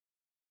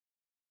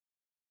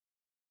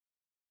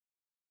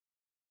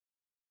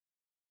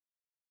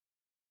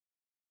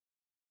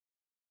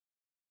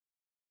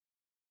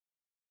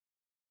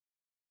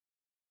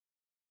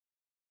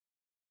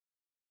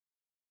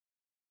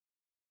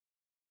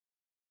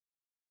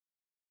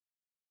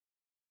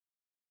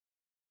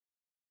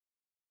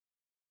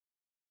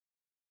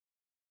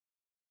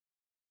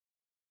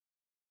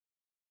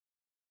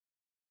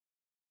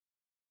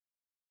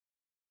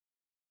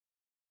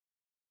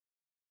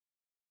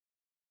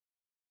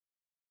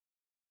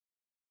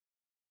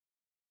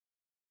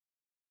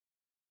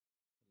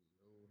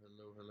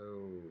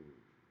Hello.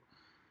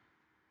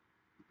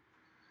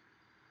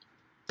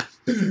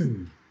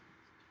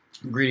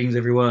 Greetings,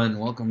 everyone.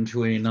 Welcome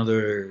to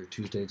another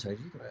Tuesday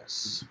Taiji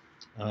class.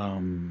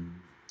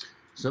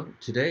 So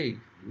today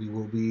we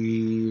will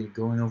be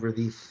going over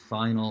the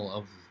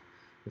final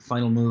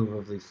move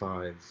of the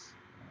five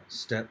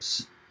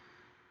steps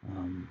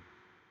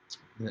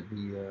that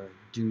we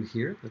do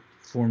here that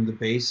form the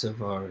base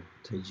of our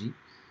Taiji.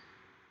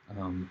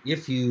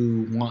 If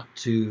you want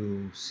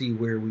to see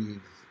where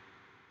we've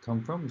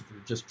come from, if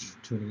you're just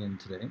tuning in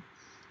today,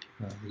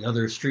 the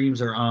other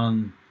streams are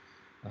on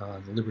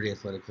the Liberty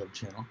Athletic Club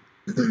channel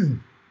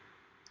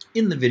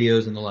in the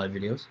videos, in the live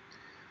videos.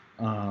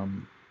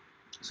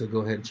 So go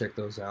ahead and check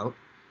those out.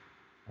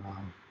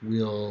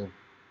 We'll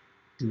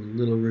do a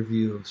little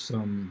review of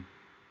some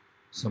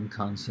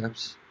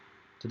concepts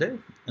today,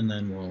 and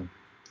then we'll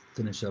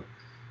finish up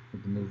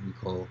with the move we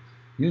call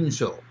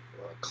Yunsho,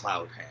 or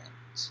cloud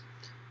hands.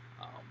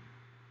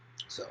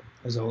 So,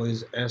 as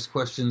always, ask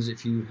questions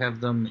if you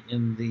have them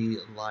in the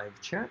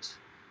live chat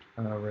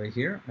right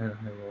here, and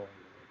I will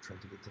try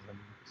to get to them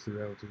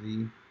throughout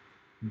the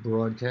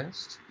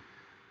broadcast.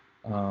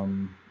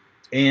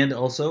 And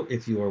also,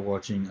 if you are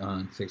watching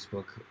on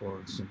Facebook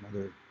or some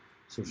other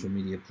social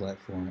media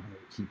platform, I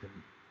will keep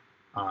an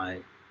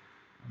eye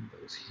on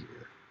those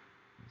here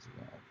as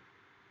well.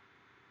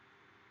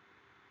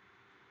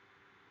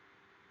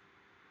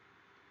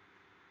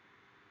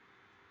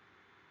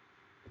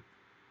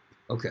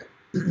 Okay,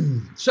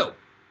 so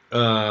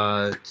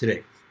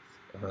today,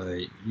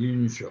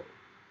 Yunsho.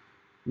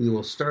 We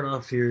will start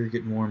off here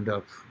getting warmed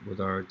up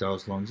with our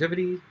Tao's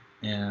longevity,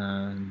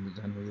 and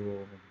then we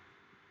will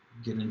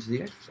get into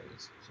the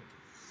exercises.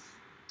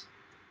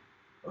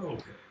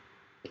 Okay.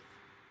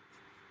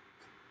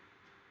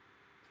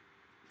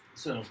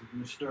 So we're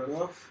going to start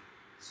off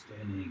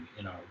standing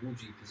in our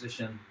Wuji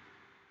position,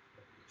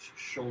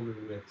 shoulder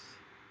width,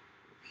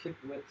 hip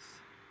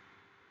width.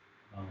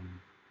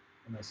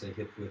 When I say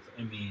hip width,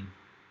 I mean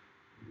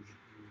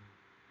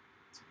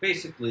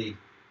basically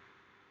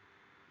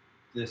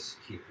this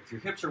here. If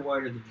your hips are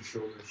wider than your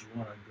shoulders, you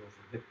want to go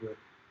for hip width.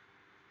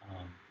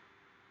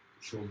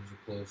 Shoulders are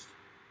closed,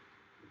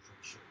 go for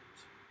the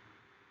shoulders.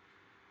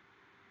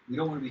 We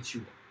don't want to be too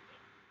wide,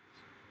 though.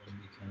 So we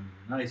want to be kind of in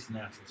a nice,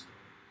 natural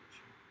standing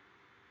position.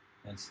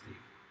 Hence the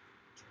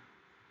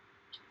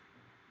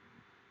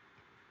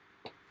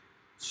term.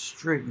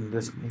 Straighten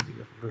this maybe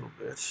a little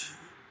bit, so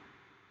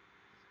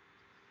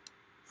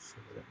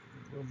that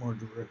we're a little more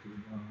directly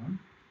on.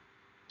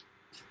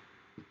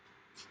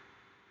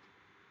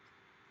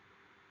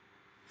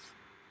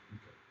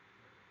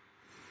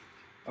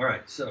 All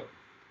right, so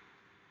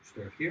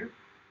start here.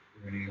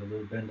 We're going to get a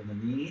little bend in the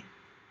knee,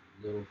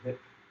 a little hip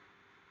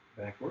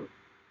backward,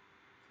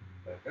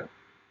 come back up,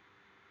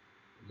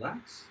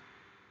 relax,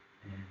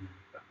 and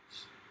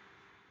bounce.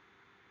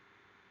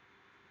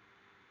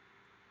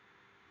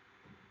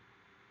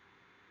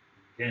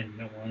 Again, you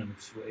don't want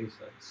to sway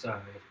side to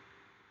side.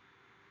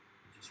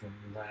 You just want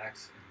to relax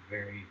and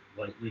very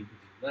lightly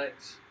with your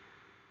legs.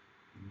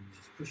 And you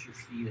just push your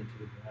feet into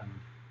the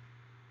ground.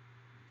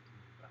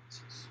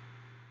 Bounces.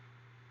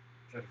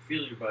 Try to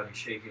feel your body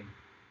shaking.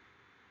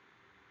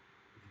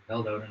 If you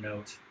held out a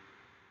note,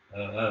 you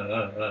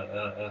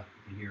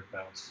can hear it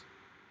bounce.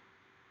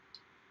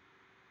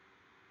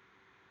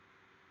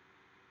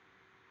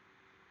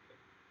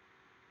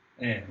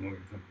 And we're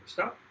going to come to a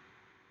stop.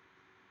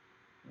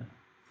 Now,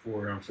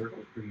 forearm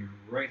circles. Bring your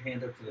right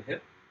hand up to the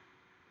hip.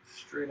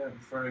 Straight out in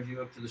front of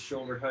you up to the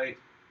shoulder height.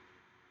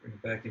 Bring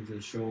it back into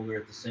the shoulder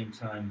at the same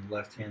time. The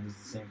left hand is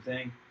the same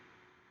thing.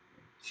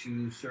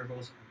 Two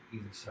circles on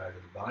either side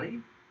of the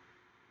body.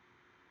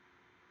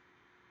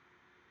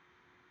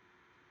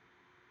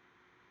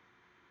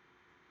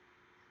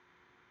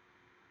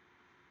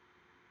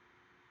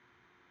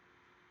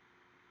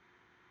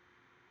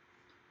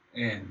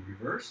 And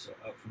reverse, so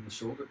out from the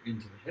shoulder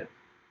into the hip.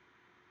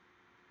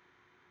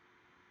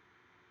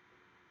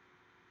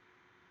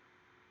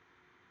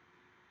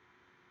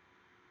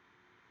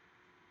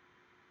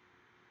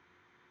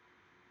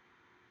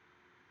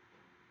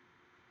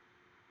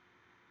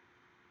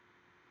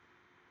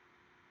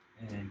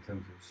 And come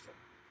to a stop.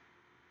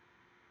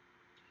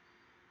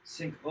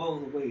 Sink all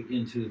the weight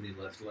into the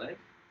left leg.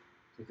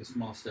 Take a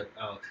small step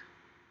out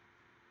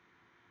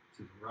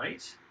to the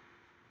right.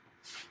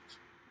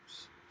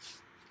 Oops.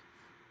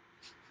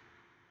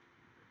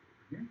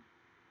 Over here.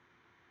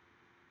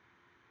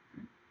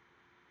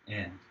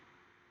 And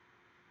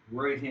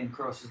right hand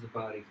crosses the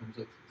body, comes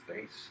up to the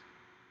face.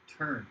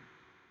 Turn.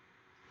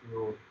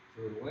 Throw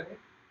it away.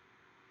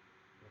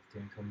 Left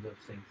hand comes up,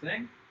 same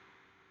thing.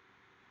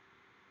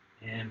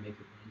 And make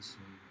it one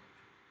smooth motion.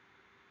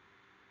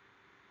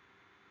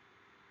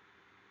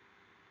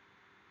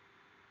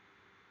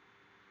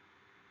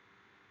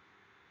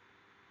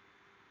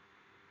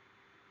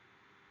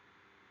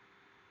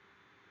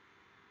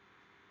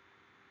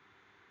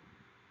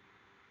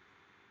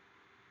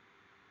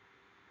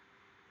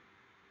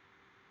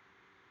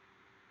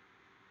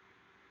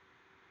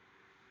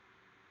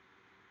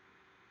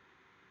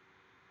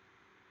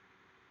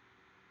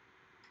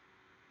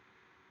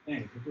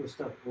 And you can put a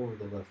step over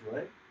the left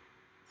leg.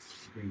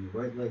 Bring the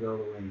right leg all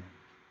the way in.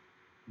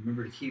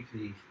 Remember to keep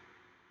the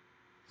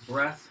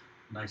breath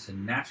nice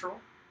and natural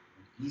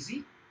and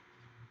easy.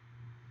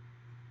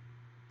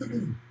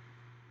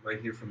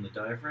 Right here from the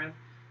diaphragm.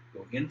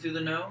 Go in through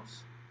the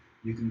nose.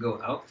 You can go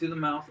out through the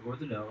mouth or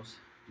the nose.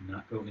 Do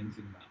not go in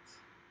through the mouth.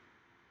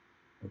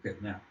 Okay,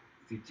 now,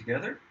 feet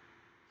together.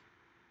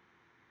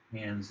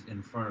 Hands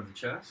in front of the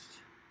chest.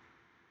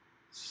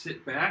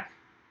 Sit back,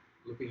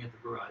 looking at the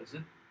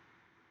horizon.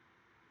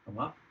 Come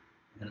up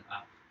and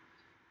out.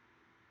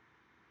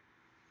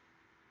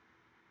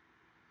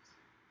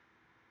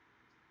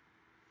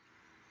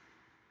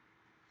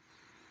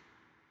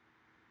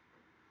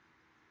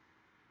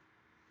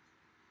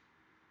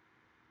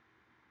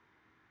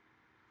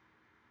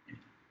 And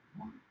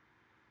one.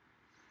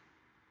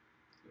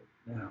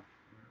 Good. Now, we're going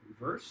to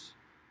reverse.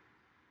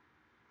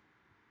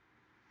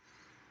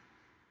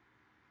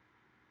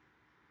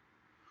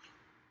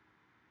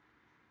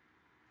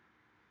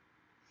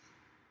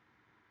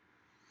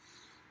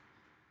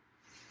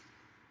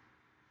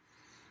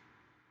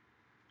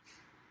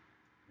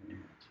 And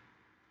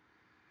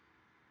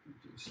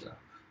do stop.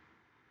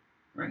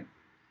 Right.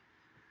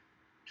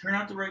 Turn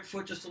out the right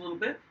foot just a little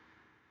bit.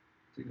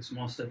 Take a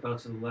small step out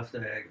to the left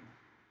diagonal.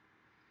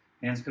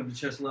 Hands come to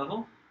chest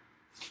level.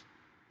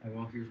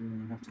 Well, here's where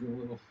I'm going to have to go a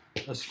little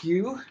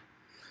askew,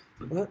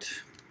 but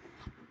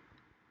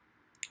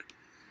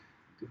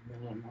give me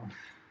a little more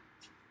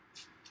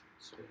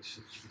space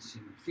so that you can see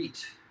my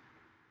feet.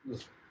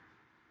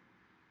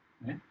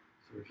 Okay,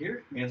 so we're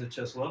here, hands at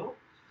chest level.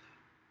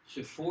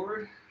 Shift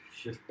forward,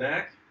 shift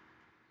back,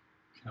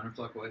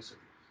 counterclockwise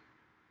circles.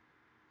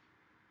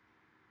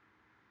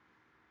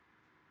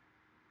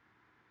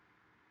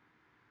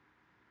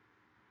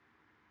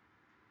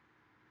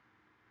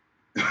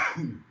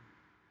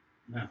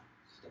 Now,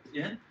 step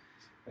in,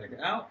 back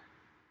out,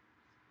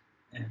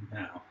 and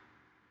now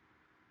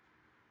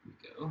we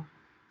go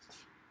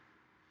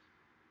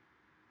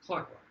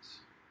clockwise.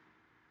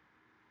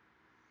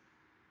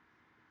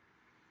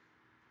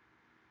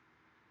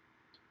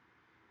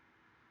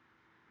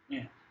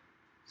 And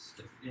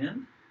step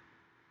in,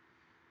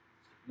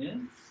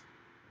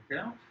 back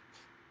out.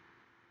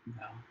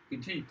 Now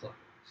continue clockwise.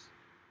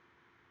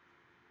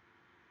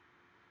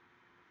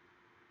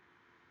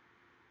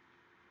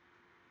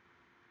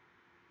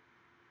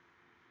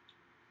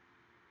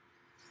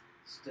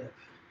 Step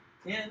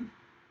in,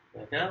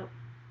 back out,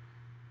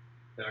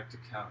 back to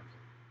counterclockwise.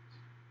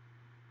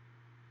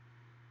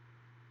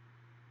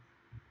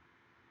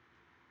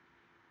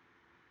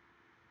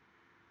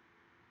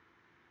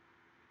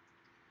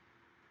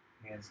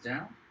 Hands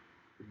down,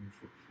 bring your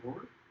foot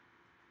forward,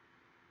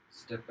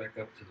 step back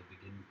up to the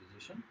beginning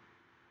position.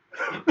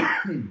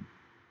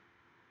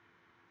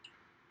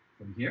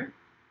 From here,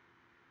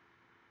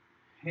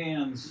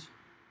 hands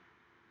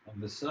on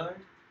this side,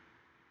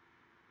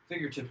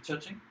 fingertips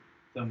touching,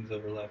 thumbs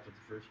overlap with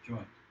the first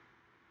joint.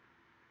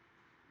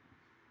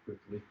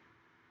 Quickly,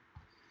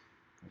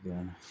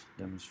 again,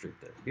 demonstrate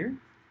that here.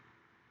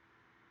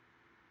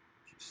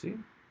 You see?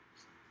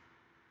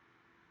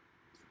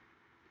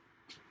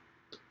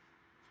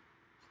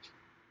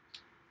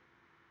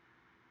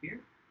 Here,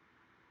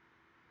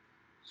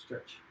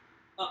 stretch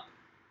up,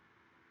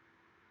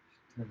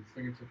 turn the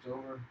fingertips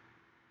over,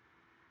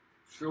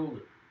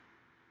 shoulder,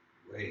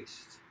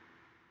 waist,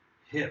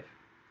 hip,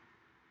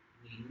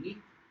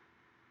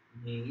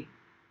 knee,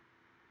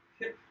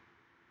 hip,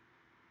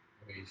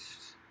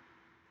 waist,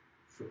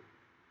 shoulder,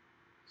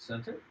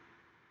 center,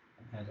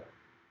 and hand up.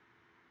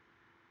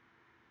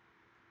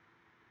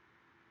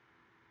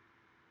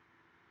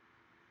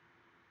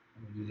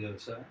 I'm going to do the other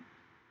side.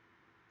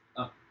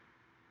 Up,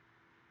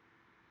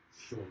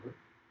 shoulder,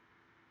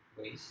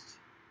 waist,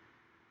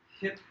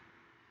 hip,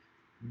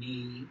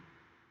 knee,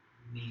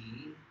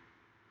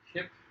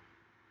 hip,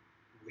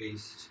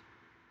 waist,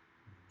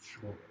 and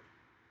shoulder,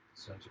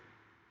 center,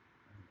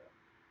 and up.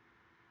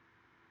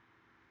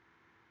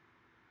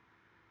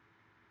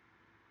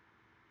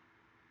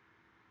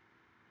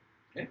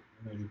 Okay,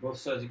 I'm going to do both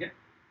sides again.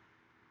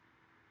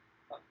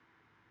 Up,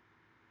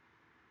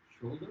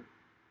 shoulder,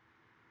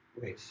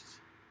 waist,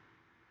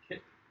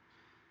 hip,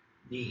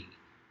 knee,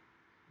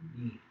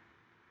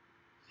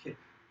 hip,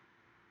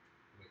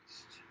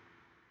 waist,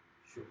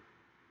 shoulder,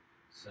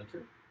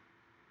 center,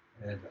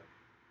 and up.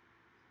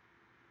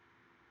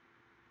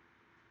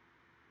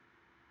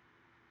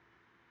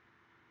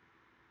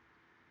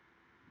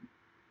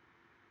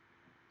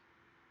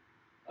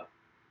 Up,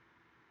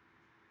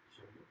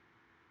 shoulder,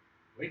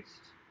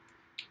 waist,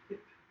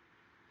 hip,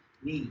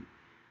 knee,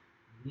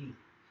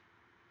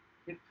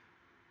 hip,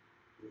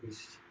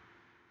 waist,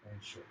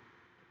 and shoulder.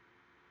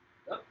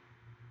 Up.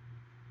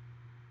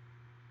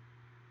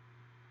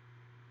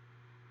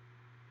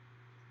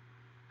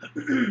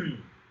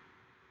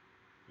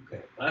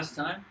 Okay, last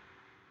time,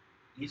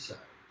 each side.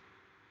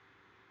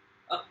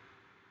 Up,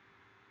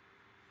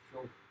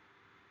 shoulder,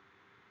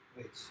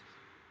 waist,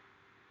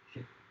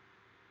 hip,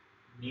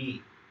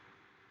 knee,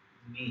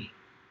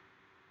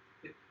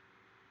 hip,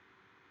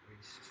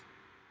 waist,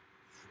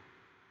 shoulder,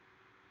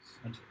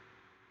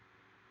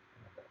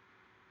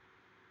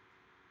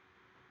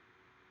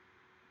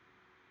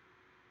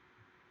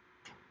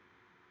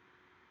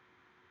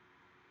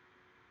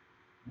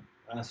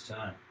 Last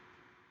time.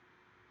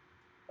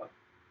 Up,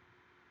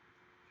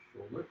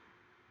 shoulder,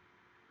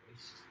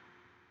 waist,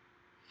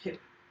 hip,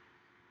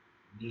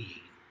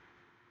 knee,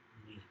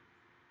 knee,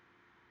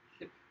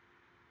 hip,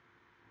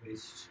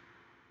 waist,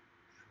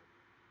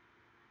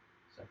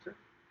 shoulder, center,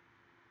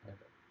 and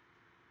up.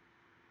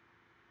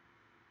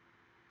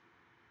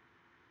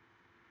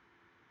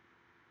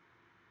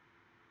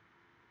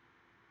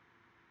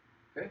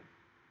 Okay.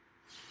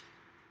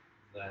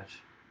 That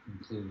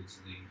concludes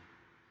the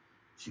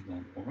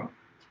Qigong warm-up.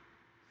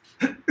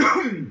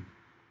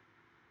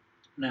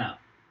 Now,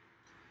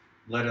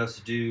 let us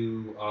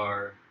do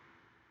our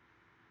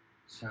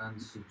San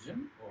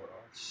Sujin, or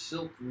our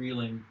silk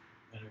reeling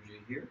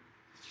energy here.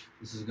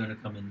 This is going to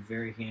come in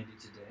very handy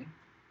today.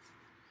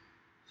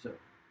 So,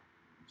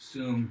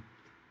 assume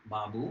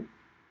Mabu, or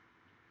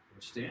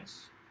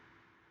stance.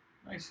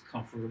 Nice,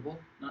 comfortable,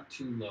 not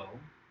too low,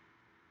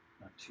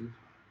 not too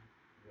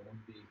high. You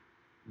don't be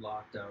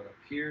locked out up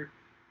here.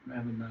 You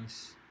want to have a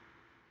nice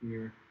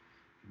here.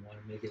 If you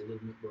want to make it a little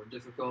bit more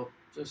difficult,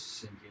 just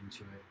sink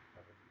into it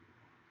however you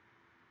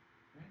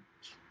want. Okay.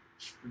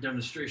 For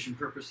demonstration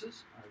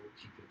purposes, I will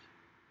keep it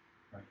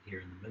right here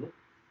in the middle.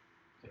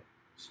 Okay.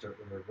 Start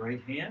with our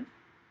right hand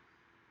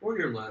or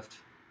your left,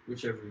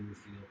 whichever you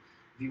feel.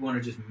 If you want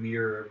to just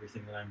mirror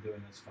everything that I'm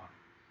doing, that's fine.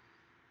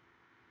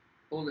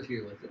 Hold it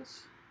here like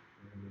this.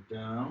 We're going to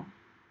go down,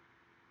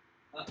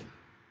 up, and out.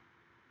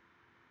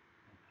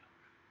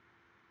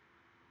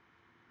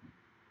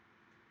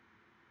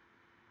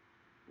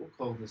 We'll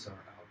call this our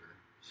outer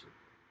circle.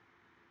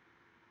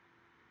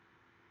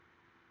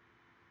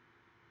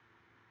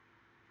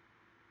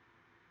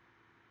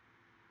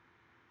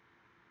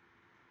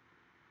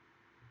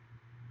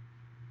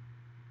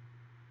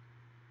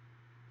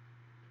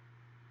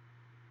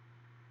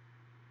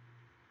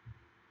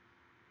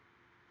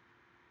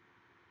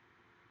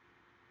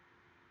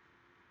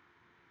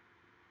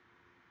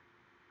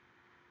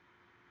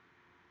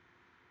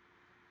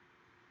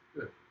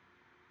 Good.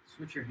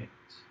 Switch your hands.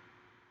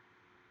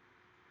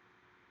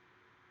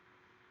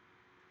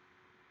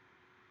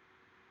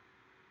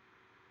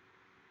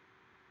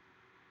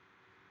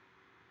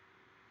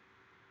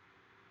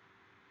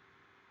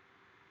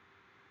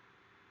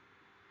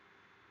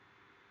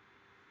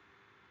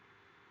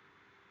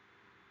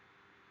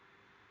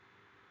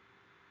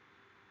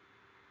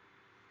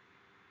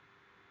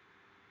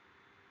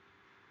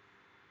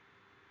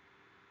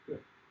 Good.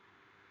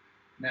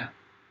 Now,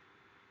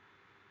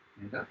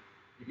 hand up,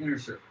 the inner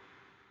circle.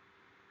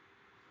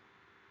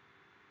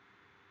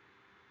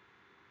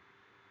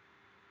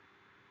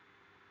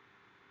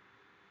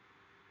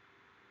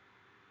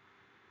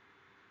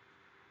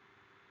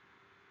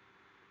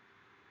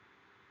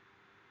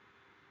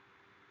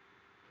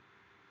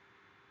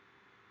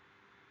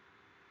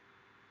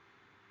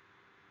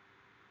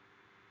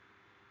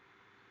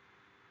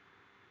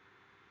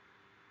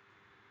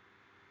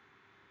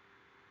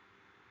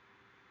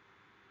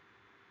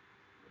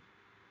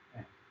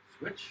 And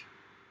switch.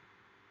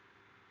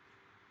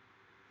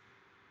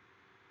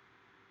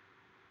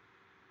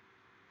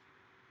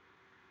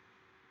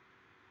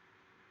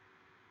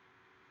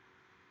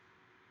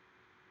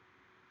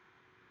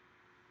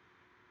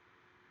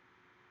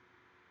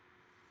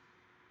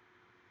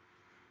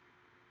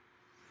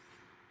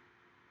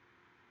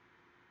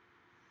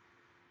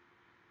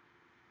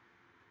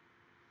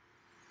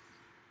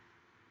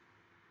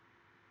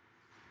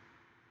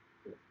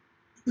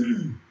 Okay.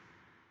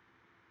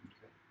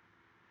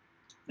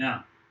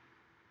 Now,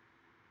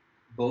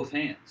 both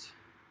hands.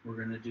 We're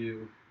going to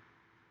do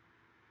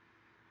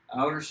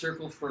outer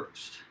circle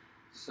first.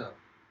 So,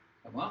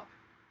 come up.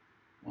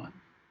 1, 2.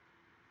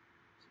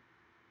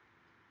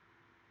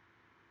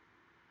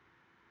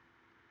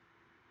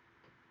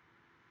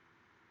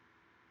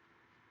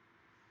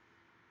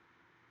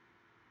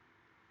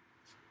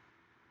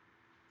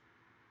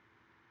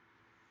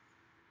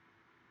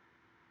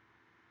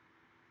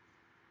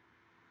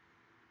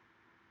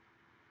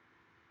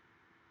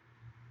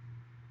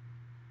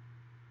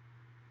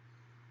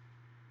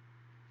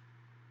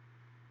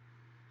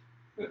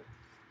 Good.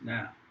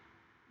 Now,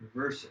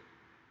 reverse it.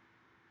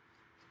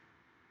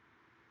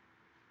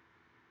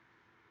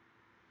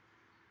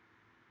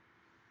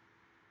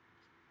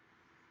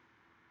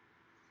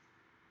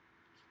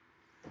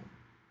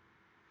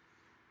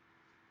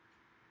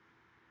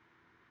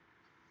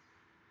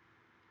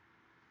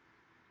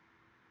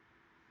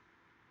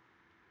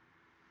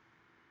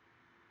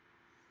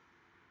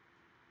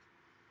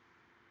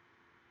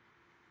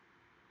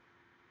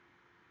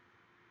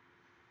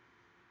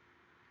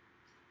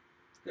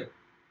 Good.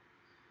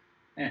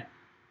 And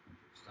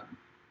time.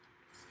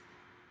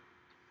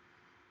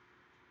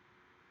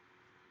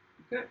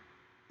 Okay.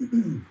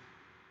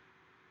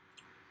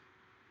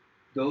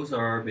 Those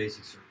are our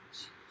basic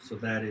circles. So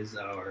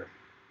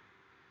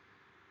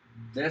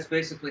that's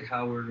basically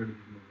how we're going to be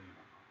moving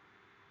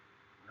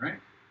on. All right?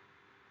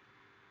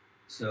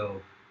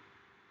 So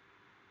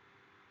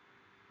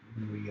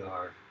when we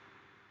are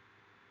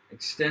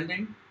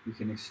extending, we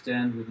can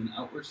extend with an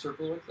outward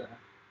circle like that.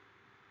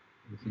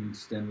 We can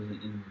extend with an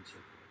inward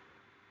circle like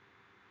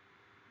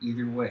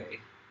either way,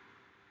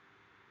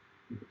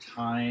 we're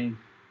tying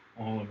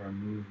all of our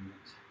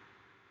movement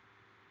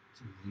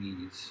to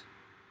these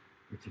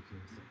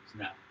particular things.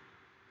 Now,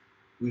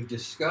 we've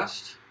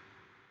discussed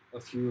a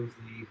few of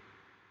the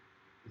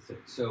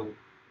things. So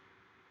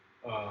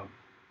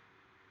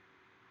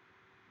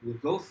we'll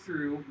go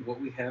through what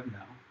we have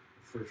now,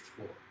 the first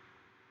four.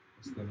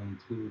 It's going to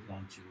include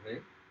Lan Chu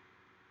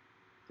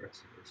press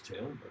the bird's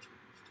tail, brush the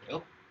bird's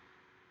tail.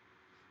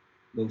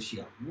 Lo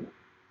Xiao Wu,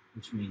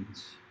 which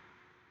means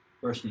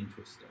brush knee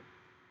twist step.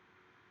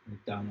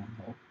 Right down on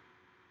hole.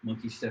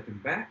 Monkey stepping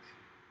back.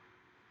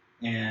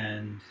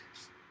 And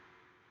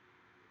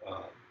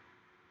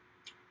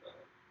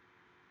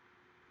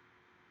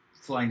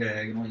flying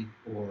diagonally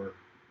or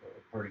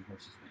parting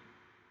horse's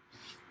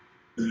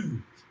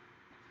mane.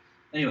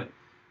 Anyway,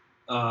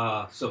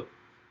 so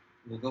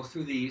we'll go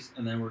through these,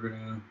 and then we're going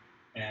to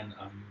end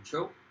on Yun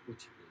Shou,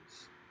 which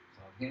is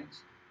cloud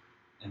hands,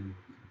 and we're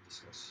going to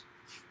discuss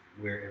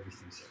where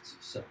everything sits.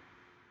 So,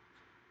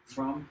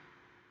 from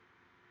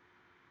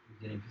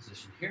beginning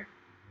position here,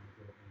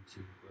 we're going to go into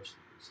brush the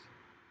bird's tail.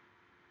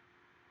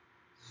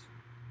 So,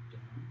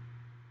 down.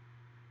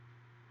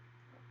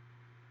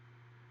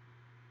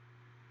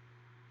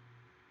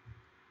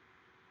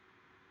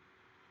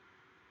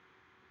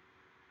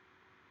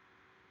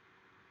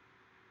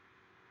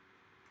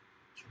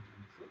 Turn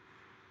down the foot.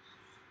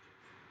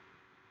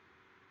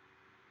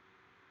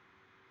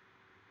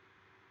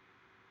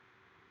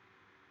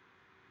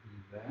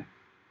 Knee back.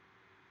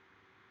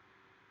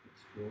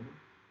 Press forward.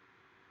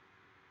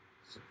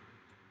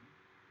 Separate down.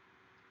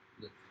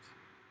 Lift.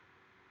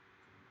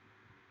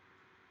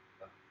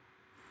 Up.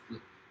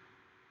 Flip.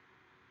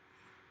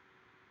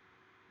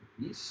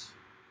 Release.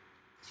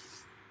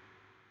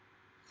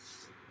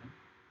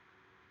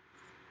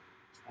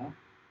 Up.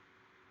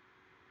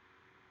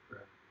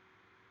 Grab.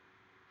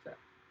 Tap.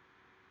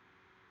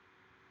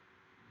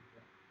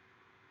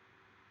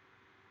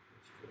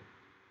 Press forward.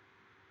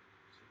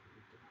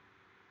 Separate down.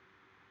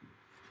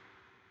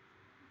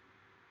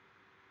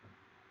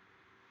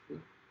 Lift.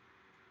 Flip.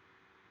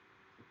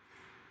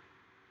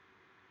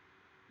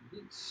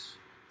 Release.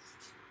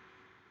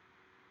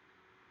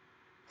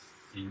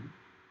 In.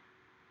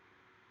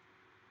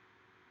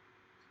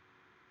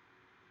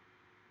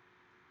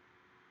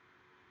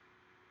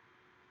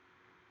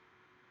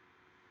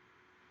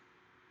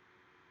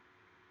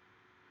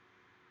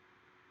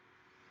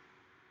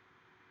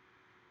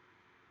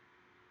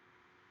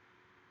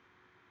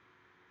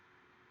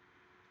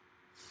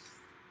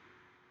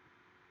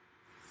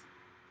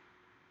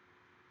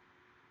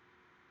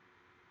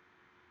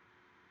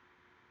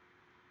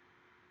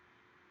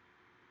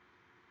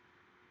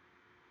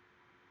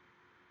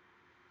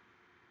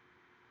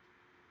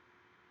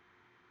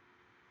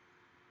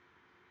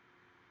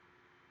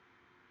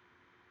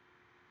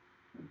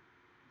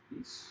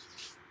 Release.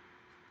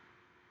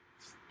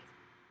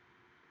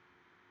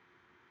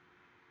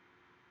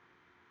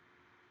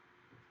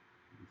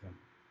 Okay.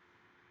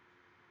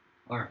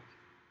 All right.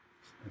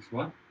 Next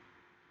one.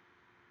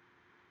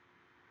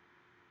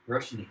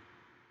 Brush knee.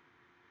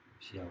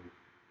 See how.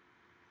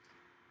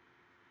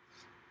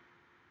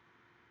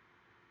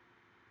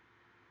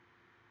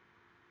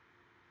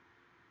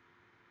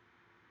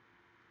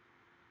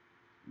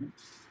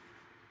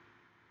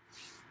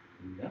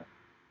 Bring up.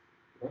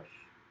 Brush.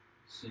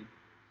 Sink.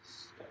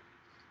 Step.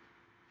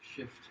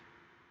 Shift.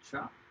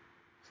 Chop.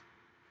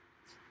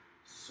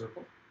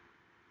 Circle.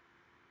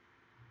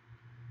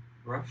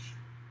 Brush.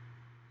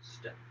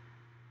 Step.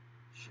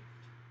 Shift.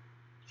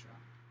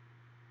 Chop.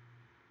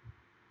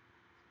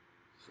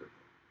 Circle.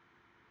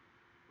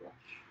 Brush.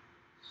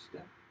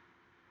 Step.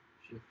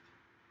 Shift.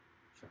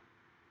 Chop.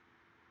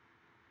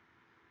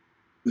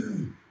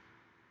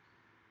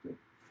 Good.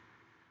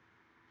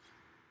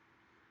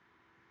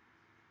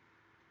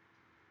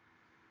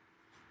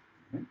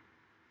 Right.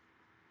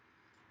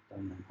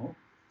 Down that hole.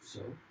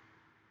 So,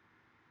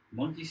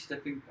 monkey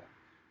stepping back.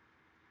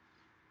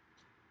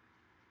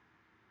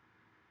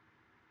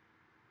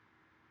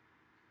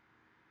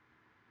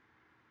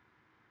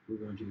 We're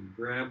going to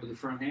grab with the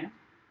front hand,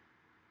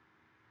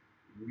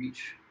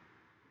 reach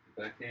with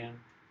the back hand,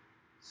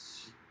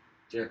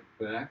 step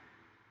back,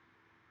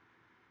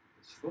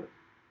 this foot,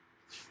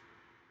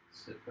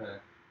 step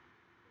back,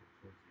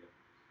 towards the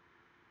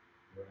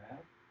other.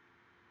 Grab,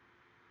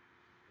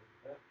 step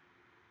back,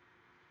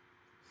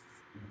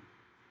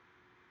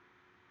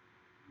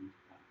 and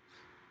out.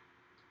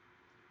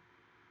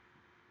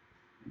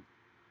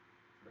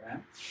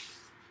 Grab,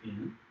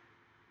 in,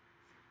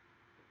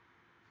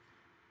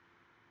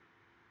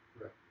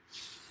 grab,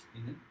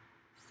 in,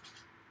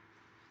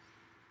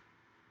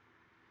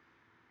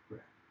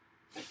 grab,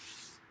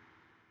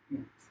 in.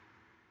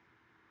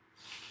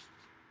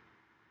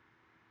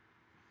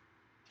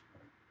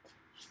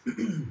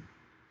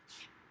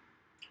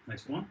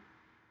 Next one.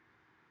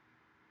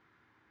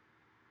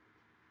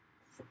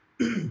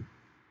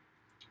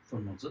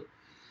 Front mounts up.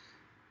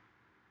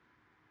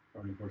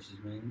 Parting horse's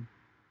mane.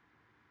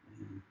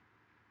 And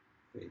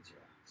fades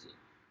out. So,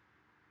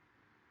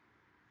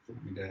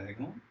 flying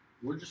diagonal.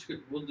 we'll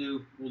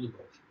do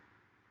both.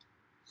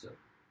 So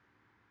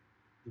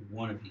do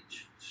one of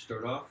each.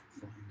 Start off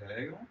flying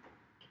diagonal.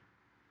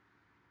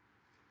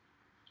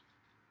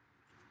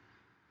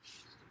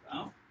 Step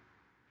out.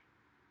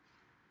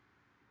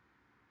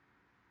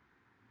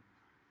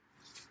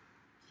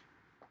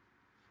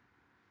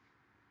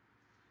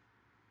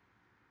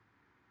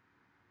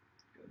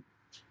 Good.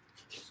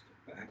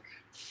 Step back.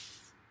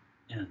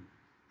 In.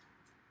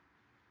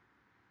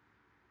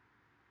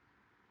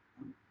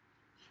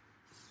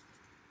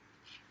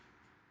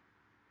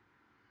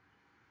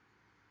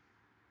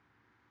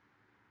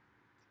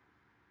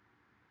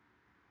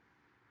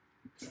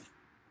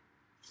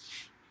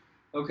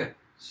 Okay,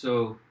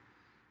 so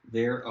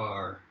there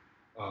are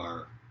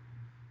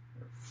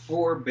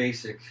 4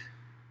 basic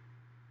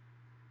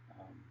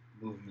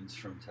movements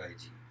from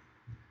Taiji.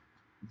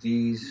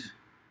 These,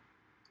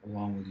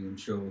 along with Yun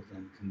Shou,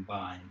 then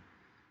combine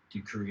to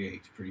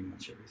create pretty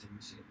much everything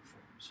you see in the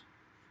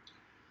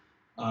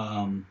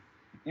forms.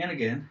 And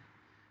again,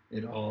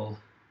 it all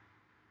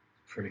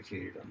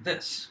predicated on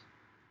this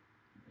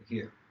right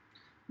here.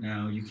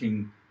 Now you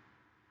can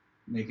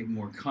make it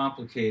more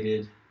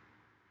complicated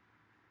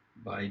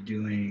by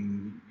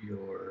doing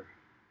your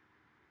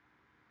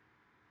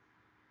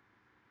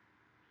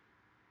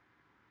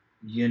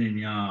yin and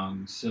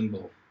yang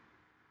symbol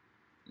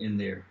in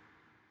there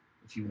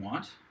if you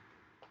want.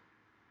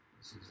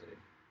 This is a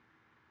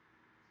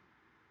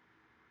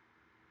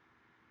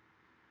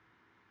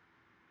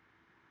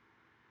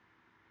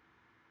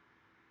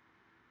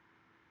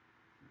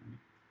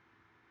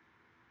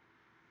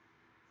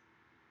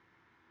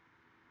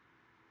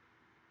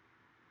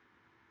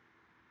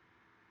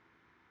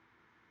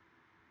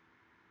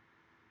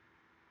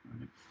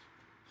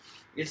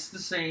It's the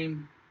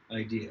same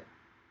idea.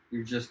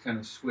 You're just kind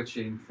of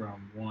switching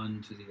from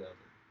one to the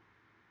other.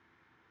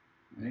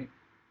 Right?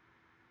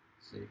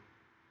 See?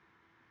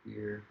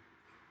 Here.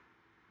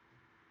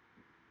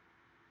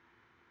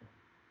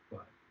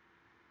 But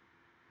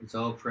it's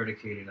all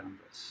predicated on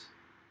this.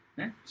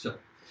 Okay? So,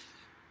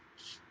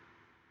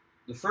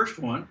 the first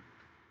one,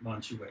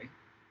 Lan Shui,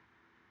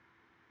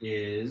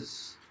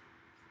 is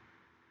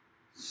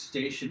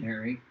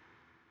stationary,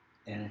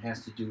 and it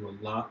has to do a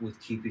lot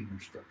with keeping your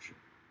structure.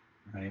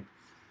 Right?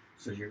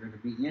 So you're going to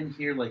be in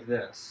here like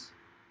this,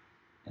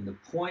 and the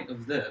point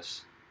of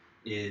this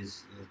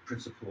is the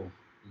principle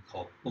we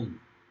call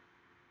boom.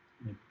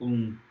 And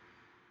boom,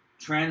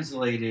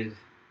 translated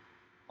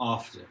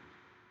often,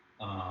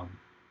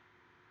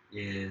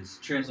 is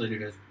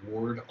translated as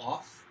ward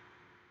off.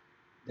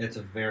 That's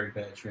a very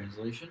bad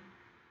translation.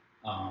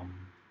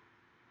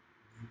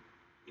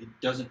 It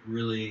doesn't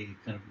really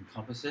kind of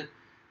encompass it.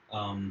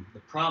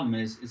 The problem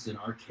is it's an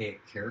archaic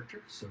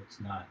character, so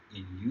it's not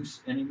in use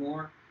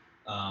anymore.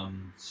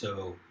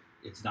 So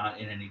it's not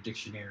in any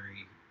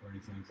dictionary or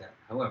anything like that.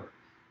 However,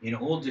 in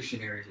old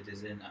dictionaries it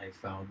is in. I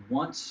found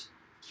once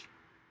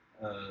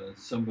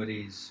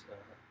somebody's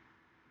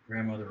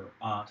grandmother or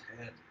aunt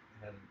had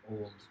an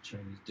old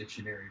Chinese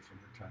dictionary from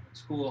her time at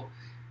school,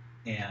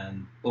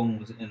 and boom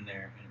was in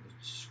there, and it was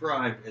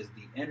described as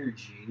the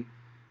energy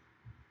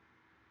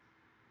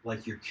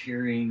like you're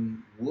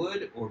carrying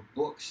wood or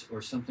books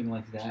or something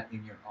like that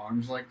in your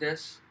arms like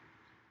this,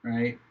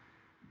 right?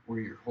 Where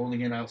you're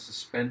holding it out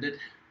suspended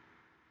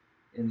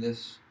in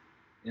this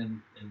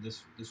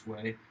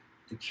way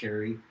to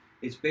carry.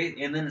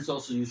 And then it's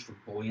also used for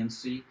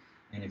buoyancy.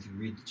 And if you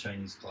read the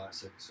Chinese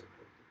classics or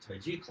the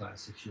Taiji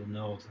classics, you'll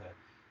know that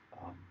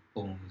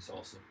boom is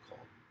also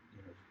called,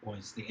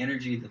 buoyancy, the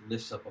energy that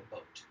lifts up a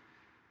boat,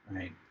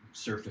 right?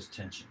 Surface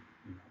tension,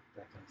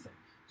 that kind of thing.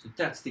 So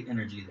that's the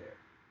energy there.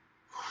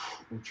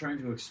 We're trying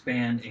to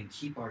expand and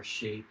keep our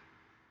shape,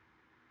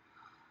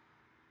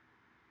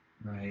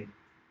 right?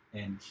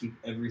 And keep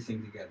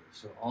everything together.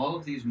 So all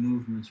of these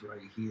movements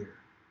right here,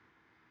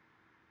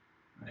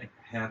 right,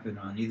 happen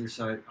on either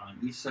side, on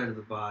each side of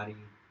the body,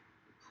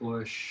 the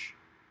push,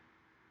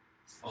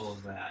 all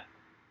of that.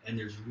 And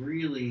there's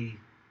really,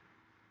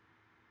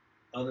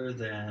 other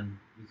than,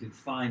 you can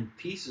find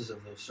pieces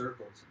of those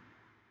circles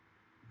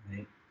in there,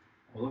 right?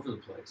 All over the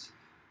place.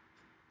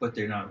 But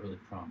they're not really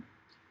prominent.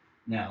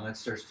 Now, that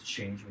starts to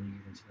change when you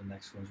get into the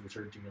next ones, which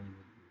are dealing with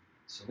movement.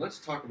 So let's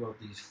talk about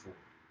these 4.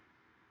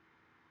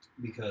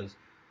 Because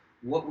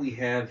what we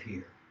have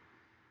here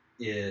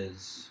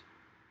is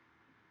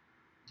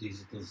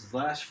these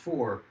last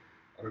 4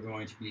 are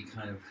going to be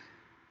kind of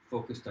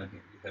focused on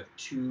here. You have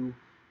 2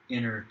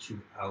 inner,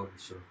 2 outer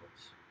circles.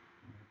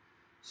 Right?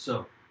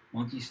 So,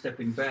 monkey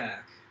stepping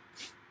back.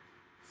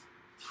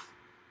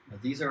 Now,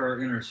 these are our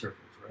inner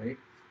circles, right?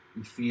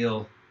 You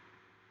feel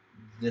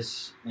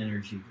this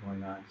energy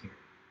going on here.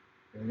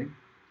 Okay?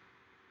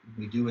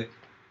 We do it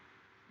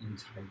in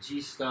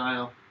Taiji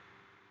style.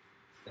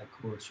 That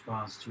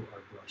corresponds to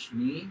our brush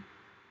knee,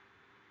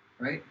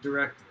 right?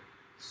 Directly.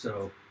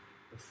 So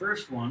the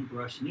first one,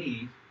 brush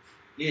knee,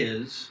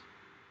 is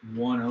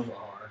one of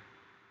our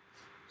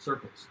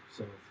circles.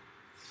 So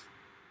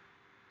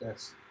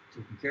that's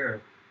taken care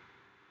of.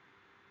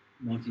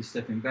 Monkey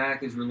stepping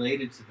back is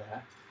related to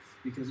that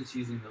because it's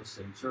using those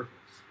same circles.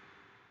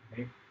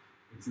 Okay?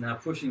 It's now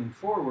pushing them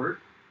forward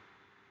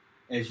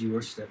as you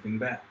are stepping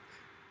back.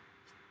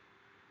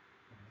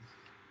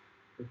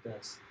 Okay?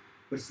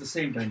 But it's the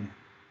same dynamic.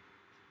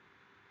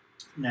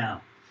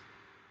 Now,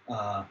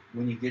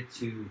 when you get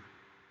to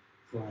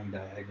flying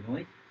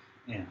diagonally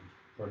and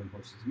parting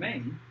horse's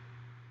mane,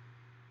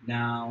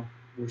 now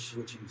we're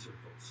switching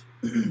circles.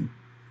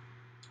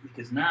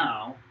 Because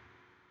now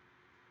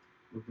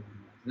we're going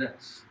like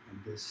this, and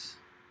this,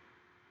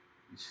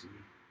 you see,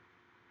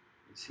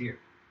 is here.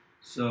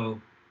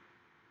 So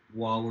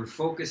while we're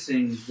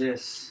focusing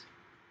this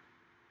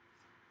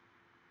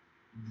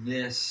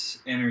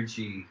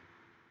energy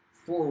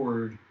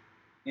forward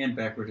and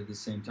backward at the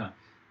same time.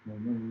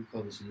 Remember, we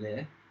call this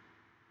le,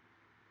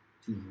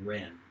 to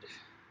rend.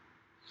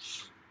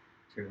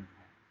 Tear in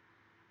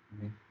half.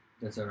 Okay?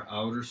 That's our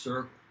outer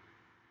circle.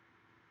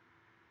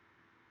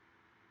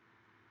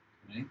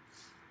 Okay?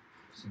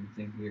 Same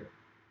thing here.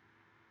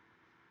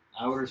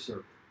 Outer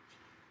circle.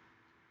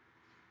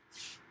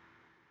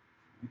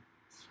 Okay?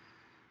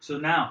 So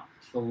now,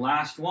 the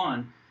last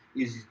one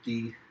is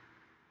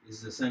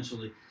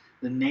essentially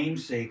the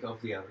namesake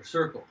of the outer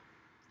circle,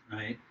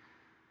 right?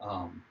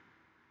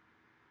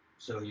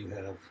 So you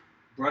have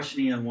brush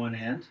knee on one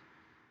end,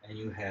 and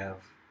you have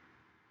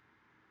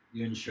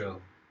Yunsho,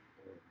 or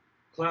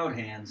cloud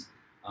hands,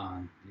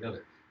 on the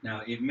other.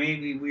 Now, it may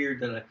be weird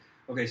that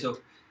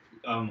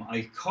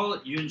I call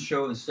it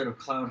Yunsho instead of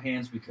cloud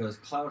hands because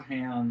cloud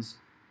hands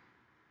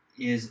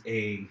is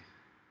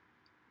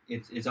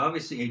it's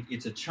obviously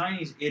it's a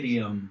Chinese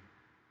idiom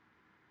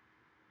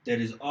that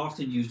is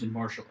often used in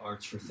martial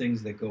arts for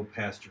things that go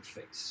past your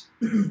face.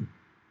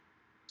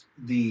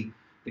 The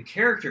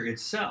character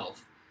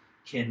itself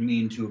can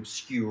mean to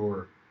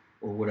obscure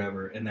or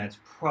whatever, and that's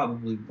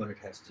probably what it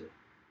has to do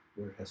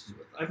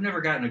with. I've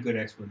never gotten a good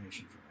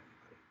explanation from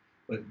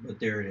anybody, but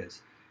there it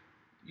is.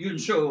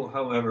 Yunsho,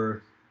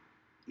 however,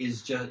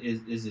 is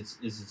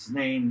its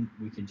name.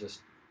 We can just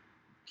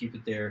keep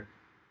it there.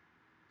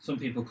 Some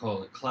people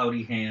call it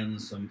cloudy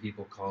hands. Some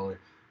people call it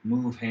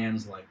move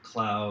hands like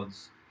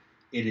clouds.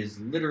 It is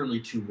literally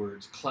two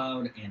words,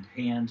 cloud and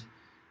hand.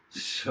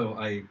 So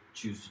I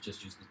choose to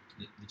just use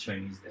the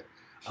Chinese there.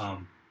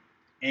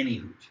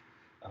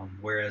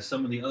 Whereas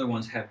some of the other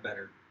ones have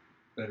better,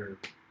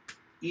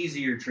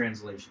 easier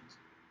translations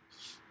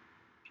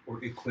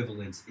or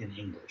equivalents in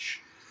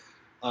English.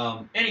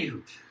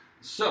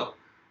 So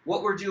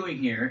what we're doing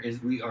here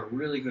is we are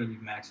really going to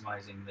be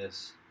maximizing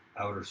this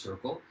outer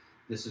circle.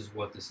 This is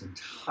what this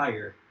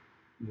entire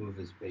move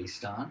is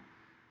based on.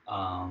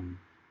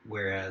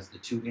 Whereas the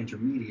two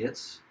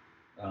intermediates,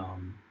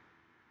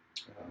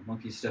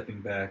 monkey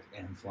stepping back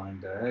and flying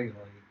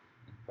diagonally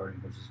and parting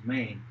horse's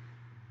mane,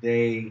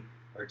 they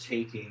are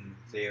taking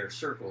their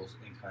circles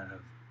and kind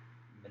of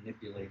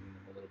manipulating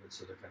them a little bit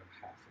so they're kind of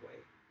halfway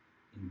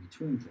in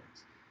between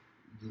things.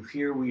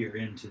 Here we are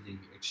into the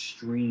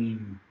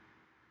extreme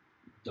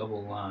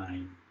double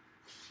line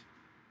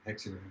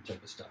hexagram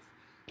type of stuff,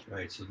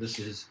 right? So this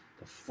is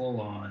the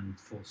full-on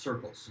full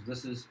circle. So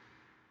this is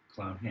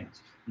clown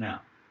hands.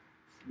 Now,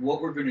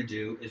 what we're going to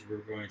do is we're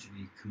going to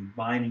be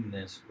combining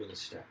this with a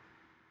step.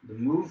 The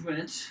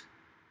movement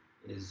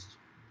is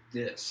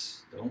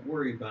this. Don't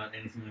worry about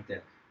anything like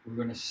that. We're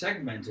going to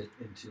segment it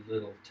into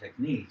little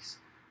techniques,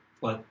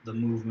 but the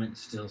movement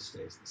still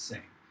stays the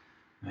same.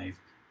 Right?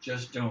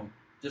 Just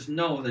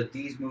know that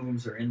these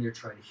movements are in there.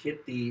 Try to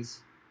hit these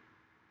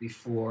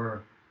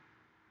before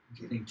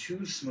getting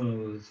too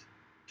smooth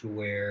to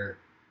where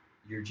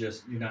you're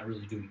not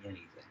really doing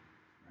anything.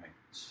 Right?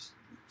 Just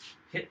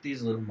hit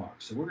these little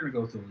marks. So we're going to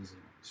go through these.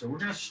 So we're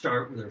going to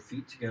start with our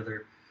feet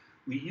together.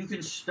 You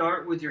can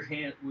start with your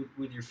hand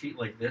with your feet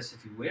like this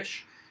if you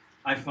wish.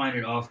 I find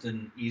it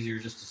often easier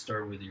just to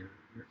start with your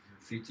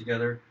feet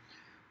together.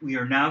 We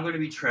are now going to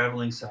be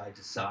traveling side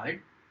to side.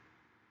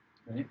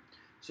 Okay?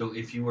 So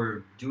if you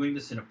are doing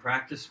this in a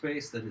practice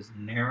space that is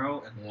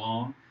narrow and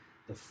long,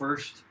 the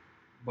first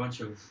bunch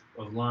of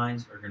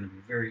lines are going to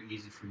be very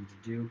easy for you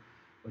to do.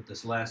 But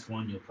this last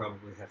one, you'll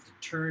probably have to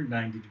turn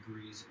 90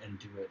 degrees and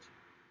do it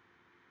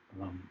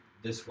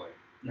this way.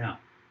 Now,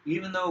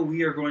 even though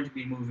we are going to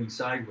be moving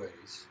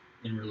sideways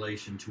in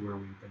relation to where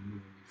we've been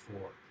moving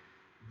before,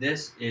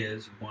 this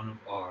is one of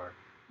our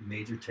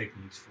major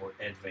techniques for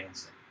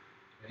advancing.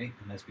 Okay?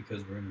 And that's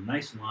because we're in a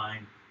nice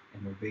line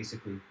and we're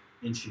basically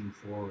inching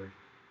forward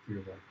here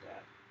like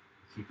that,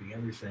 keeping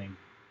everything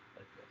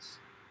like this.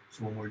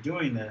 So when we're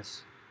doing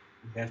this,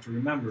 we have to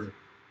remember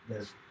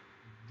that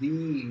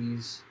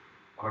these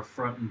are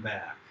front and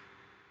back,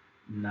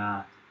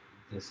 not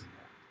this and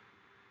that.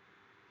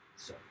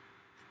 So,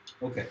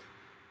 okay,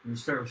 we're going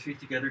to start with feet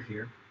together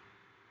here.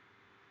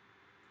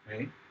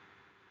 Okay.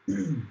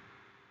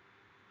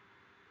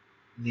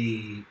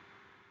 The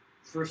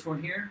first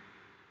one here,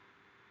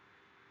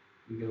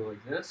 we go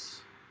like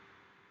this.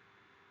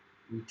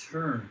 We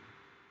turn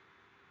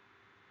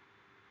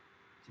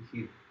to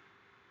here.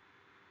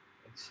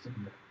 Extend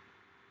that.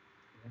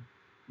 Okay.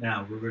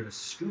 Now we're going to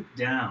scoop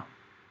down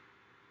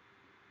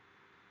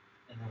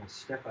and then we'll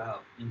step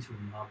out into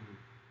a mabu.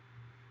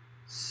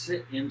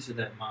 Sit into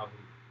that mabu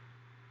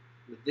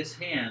with this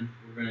hand,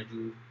 we're going to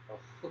do a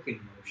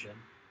hooking motion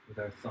with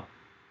our thumb,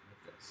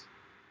 like this,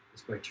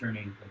 just by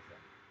turning like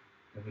that.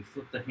 And we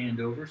flip the hand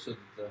over so that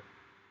the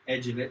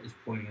edge of it is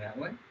pointing that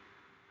way. And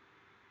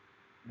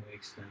we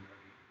extend our hand.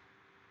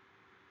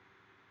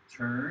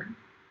 Turn.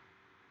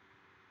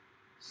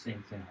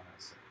 Same thing on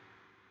that side.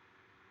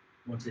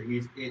 Once it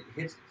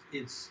hits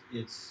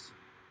its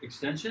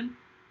extension,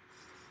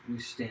 we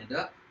stand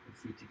up with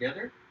feet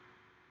together.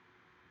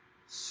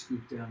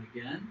 Scoop down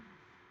again.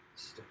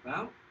 Step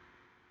out.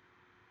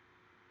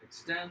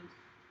 Extend.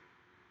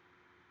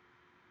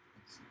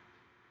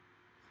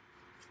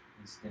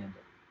 And stand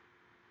up.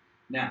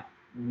 Now,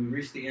 when we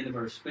reach the end of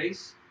our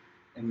space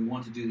and we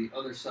want to do the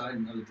other side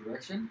in the other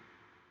direction,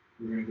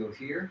 we're going to go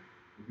here.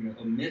 We're going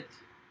to omit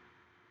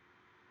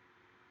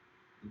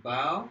the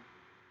bow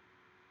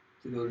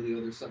to go to the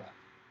other side.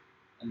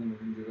 And then we're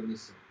going to do it on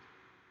this side.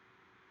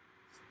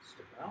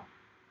 Step out.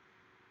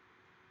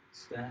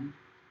 Extend.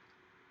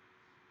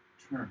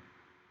 Turn.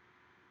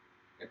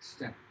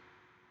 Extend.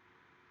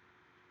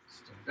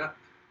 Stand up.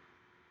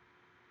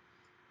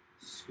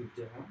 Scoop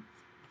down.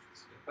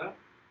 Step out.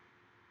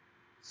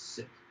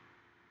 Sit.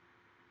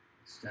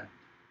 Extend.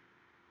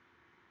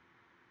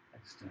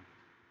 Extend.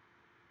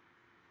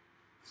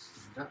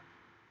 Stand up.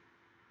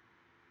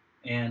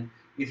 And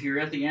if you're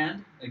at the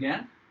end,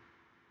 again,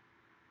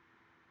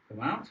 come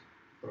out,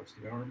 cross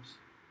the arms,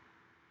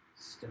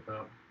 step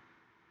out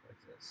like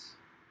this.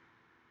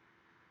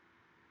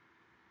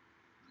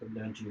 Come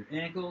down to your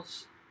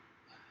ankles,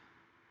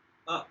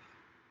 up.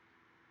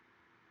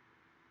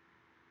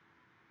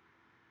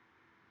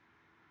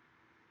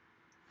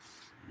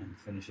 And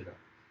finish it up.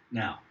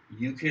 Now,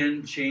 you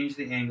can change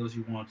the angles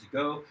you want to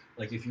go.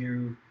 Like if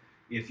you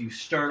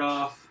start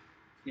off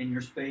in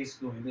your space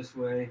going this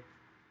way,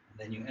 and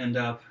then you end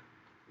up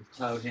with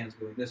cloud hands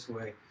going this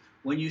way.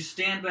 When you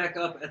stand back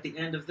up at the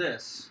end of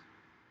this,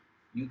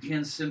 you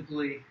can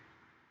simply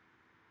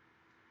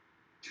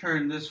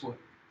turn this way.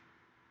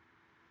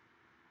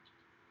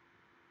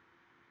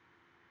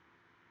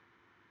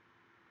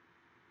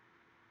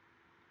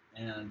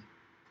 And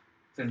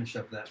finish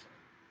up that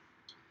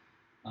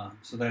way.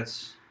 So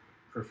that's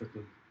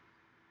perfectly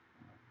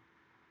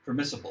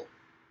permissible,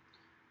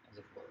 as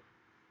it were.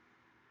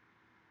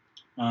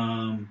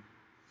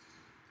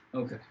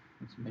 Okay,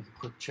 let's make a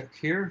quick check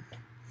here.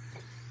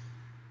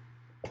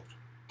 If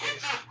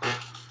we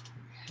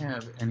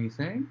have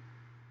anything.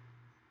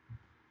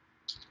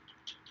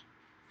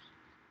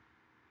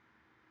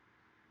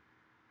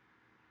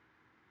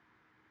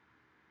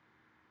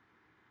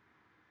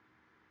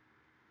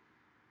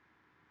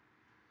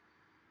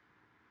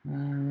 All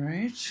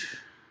right,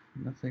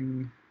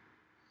 nothing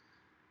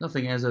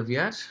as of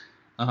yet.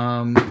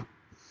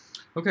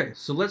 Okay,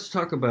 so let's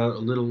talk about a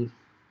little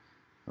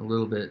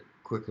bit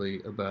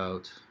quickly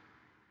about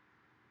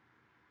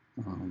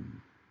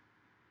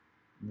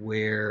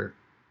where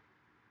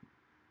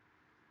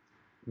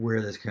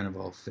this kind of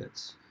all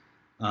fits.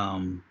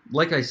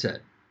 Like I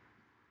said,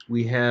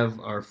 we have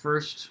our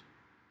first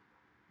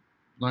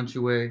lunge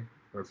away,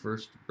 our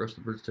first brush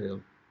the bird's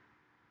tail,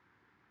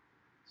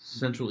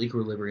 central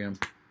equilibrium.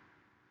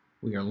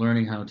 We are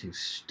learning how to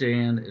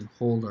stand and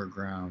hold our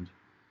ground.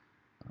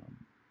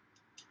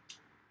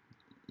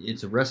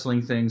 It's a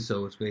wrestling thing,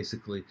 so it's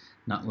basically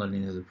not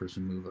letting the other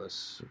person move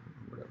us or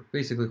whatever.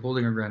 Basically,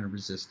 holding our ground and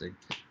resisting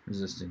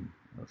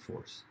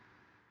force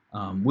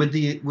with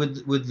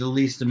the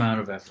least amount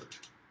of effort.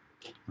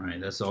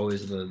 Right. That's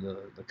always the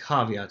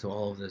caveat to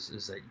all of this,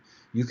 is that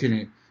you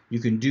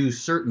can do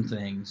certain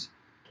things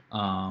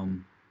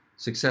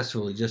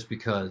successfully just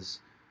because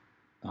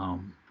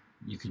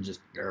you can just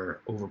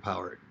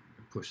overpower it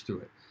and push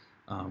through it.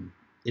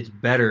 It's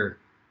better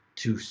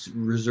to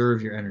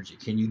reserve your energy.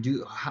 Can you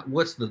do?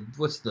 What's the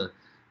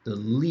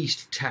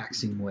least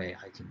taxing way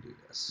I can do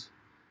this?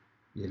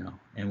 You know,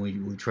 and we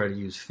try to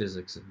use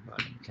physics and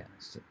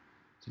biomechanics to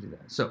do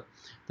that. So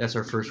that's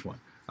our first one.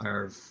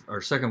 Our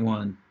second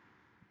one,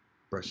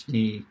 brush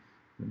knee.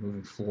 We're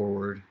moving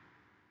forward,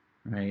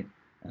 right,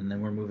 and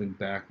then we're moving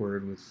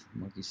backward with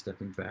monkey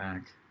stepping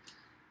back.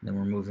 Then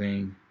we're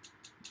moving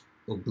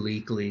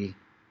obliquely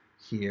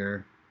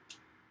here,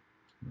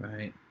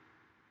 right?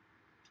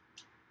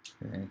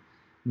 Okay.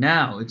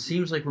 Now it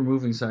seems like we're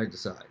moving side to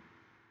side,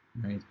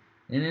 right?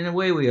 And in a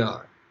way we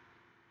are.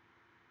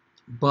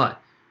 But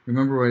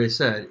remember what I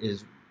said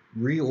is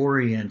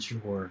reorient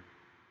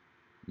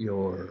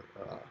your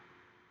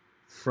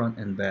front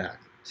and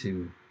back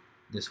to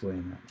this way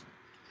and that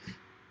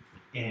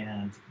way.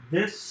 And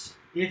this,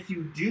 if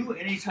you do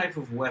any type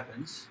of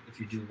weapons, if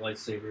you do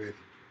lightsaber, if you do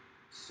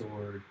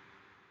sword,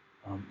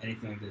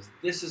 anything like this,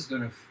 this is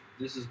gonna feel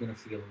a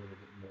little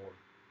bit more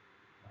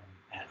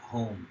at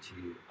home to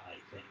you, I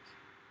think,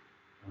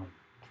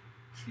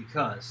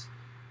 because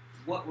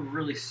what we're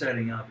really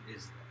setting up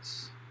is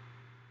this.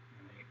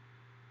 Right?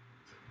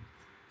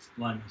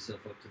 Line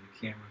myself up to the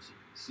camera so you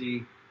can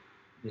see.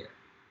 There,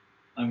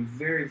 I'm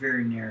very,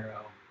 very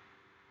narrow.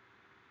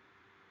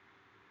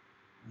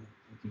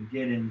 I can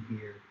get in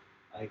here.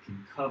 I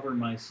can cover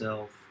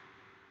myself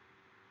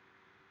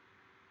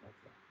like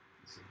that.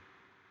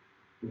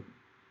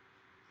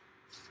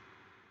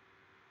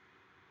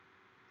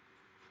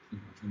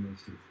 move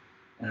through.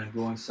 And I'm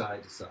going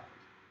side to side.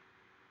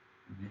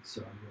 Right?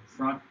 So I'm going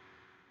front,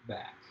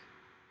 back,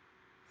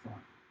 front,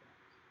 back.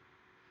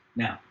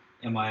 Now,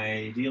 am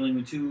I dealing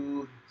with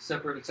two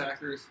separate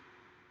attackers?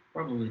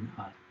 Probably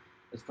not.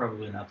 That's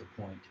probably not the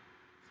point.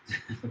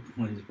 The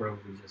point is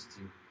probably just to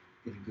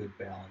get a good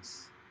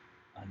balance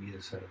on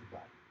either side of the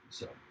body.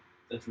 So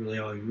that's really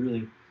all you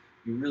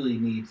really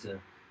need to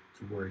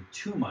worry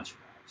too much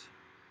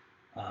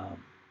about.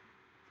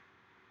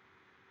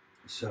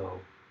 So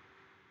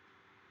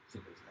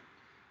there's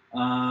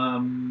that.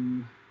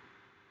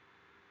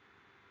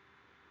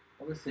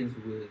 Other things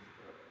with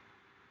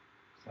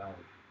cloud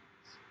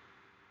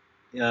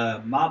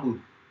hands.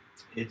 Mabu,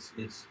 it's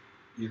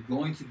you're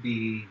going to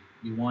be,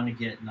 you want to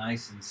get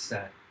nice and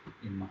set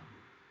in Mabu.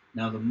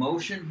 Now the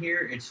motion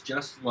here, it's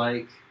just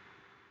like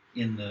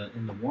in the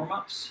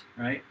warm-ups,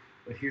 right?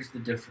 But here's the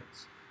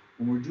difference.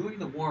 When we're doing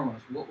the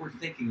warm-ups, what we're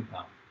thinking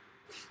about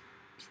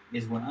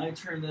is when I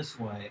turn this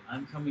way,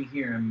 I'm coming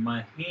here and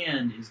my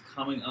hand is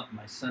coming up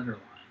my center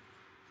line,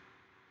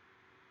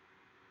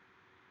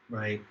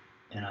 right?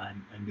 And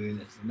I'm doing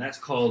this. And that's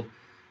called,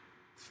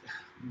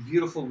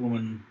 beautiful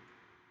woman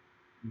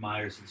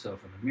admires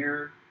herself in the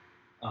mirror.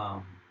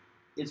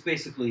 It's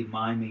basically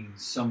miming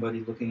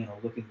somebody looking in a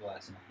looking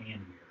glass in a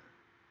hand mirror,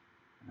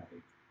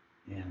 right?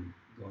 And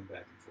going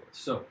back and forth.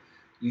 So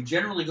you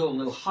generally go a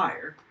little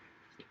higher,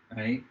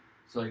 right?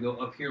 So I go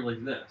up here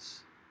like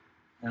this,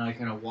 and I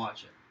kind of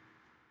watch it,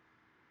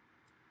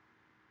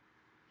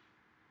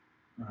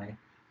 right?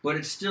 But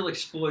it's still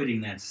exploiting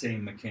that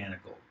same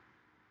mechanical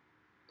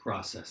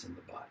process in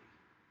the body.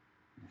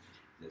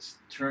 This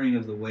turning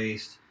of the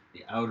waist,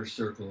 the outer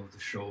circle of the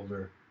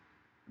shoulder,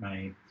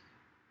 right?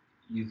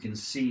 You can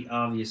see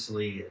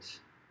obviously it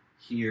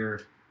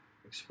here,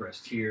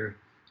 expressed here.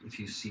 If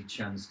you see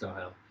Chen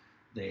style,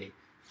 they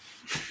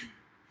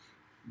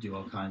do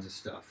all kinds of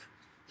stuff.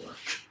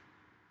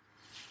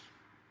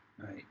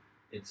 Right?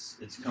 It's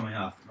coming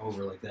off and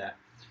over like that.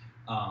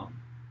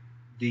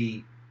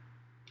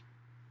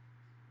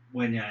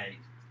 When I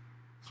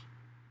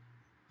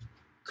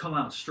come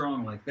out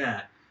strong like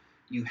that,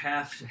 you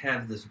have to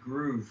have this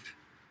grooved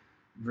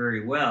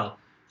very well,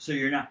 so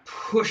you're not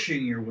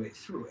pushing your way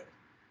through it,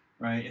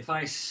 right? If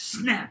I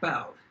snap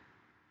out,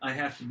 I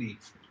have to be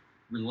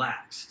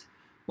relaxed,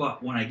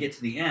 but when I get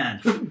to the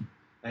end,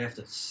 I have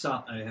to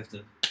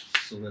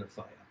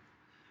solidify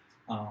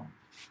it.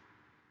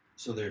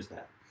 So there's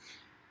that.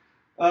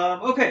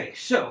 Okay,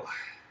 so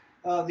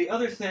the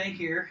other thing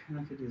here, and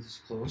I could do this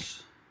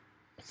close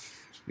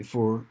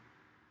before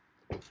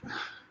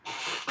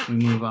we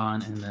move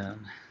on and then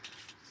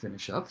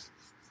finish up,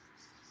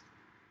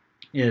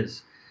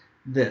 is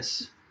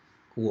this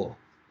cool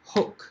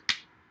hook.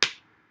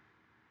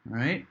 All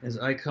right, as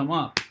I come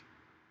up,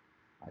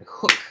 I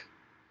hook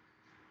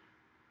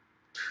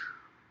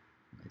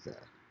like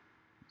that.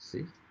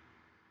 See?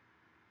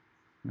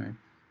 All right.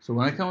 So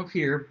when I come up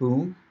here,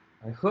 boom,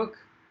 I hook,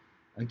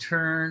 I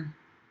turn,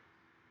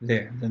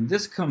 there. Then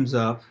this comes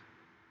up,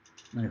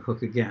 and I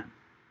hook again.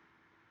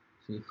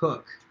 So you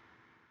hook,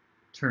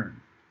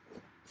 turn,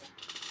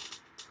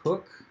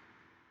 hook,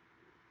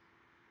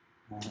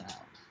 and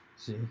out.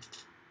 See?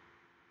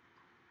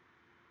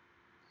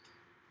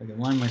 If I can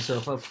line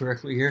myself up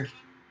correctly here,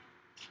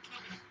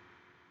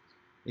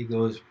 it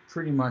goes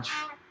pretty much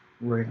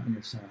right on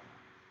your center line.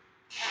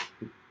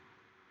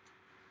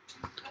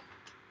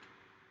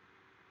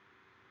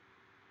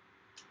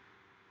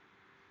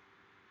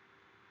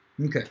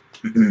 Okay.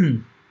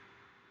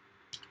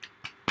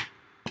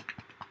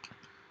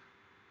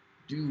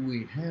 Do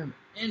we have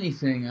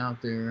anything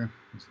out there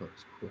as far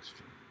as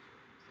questions?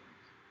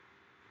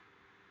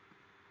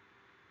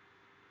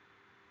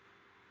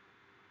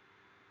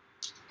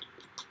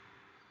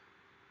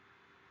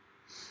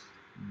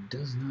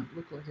 Does not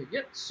look like it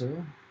yet,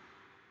 so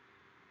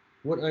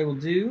what I will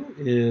do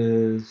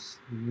is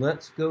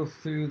let's go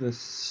through the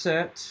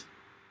set.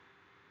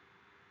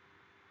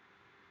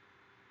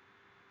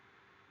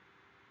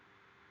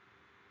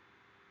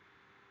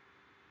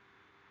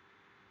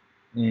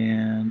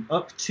 And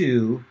up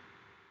to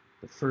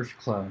the first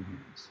cloud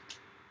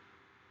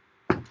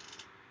hands,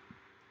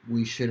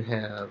 we should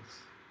have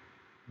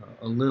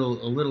a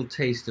little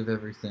taste of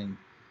everything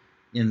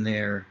in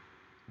there,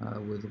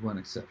 with one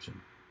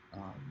exception.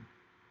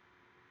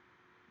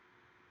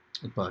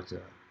 But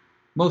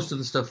most of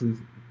the stuff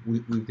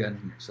we've got in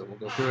here, so we'll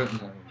go through it and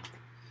then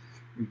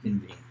we'll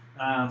reconvene.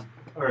 All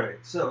right,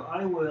 so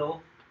I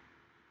will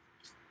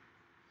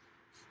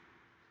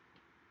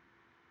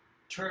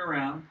turn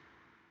around.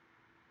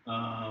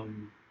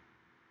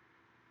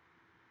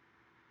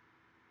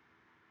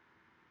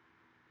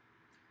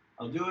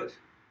 I'll do it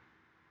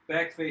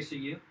back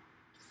facing you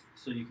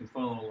so you can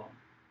follow along.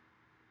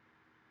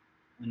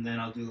 And then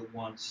I'll do it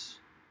once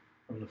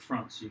from the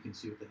front so you can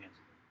see what the hands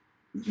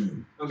are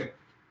doing. Okay.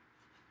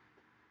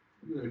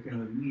 We'll do it at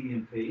kind of a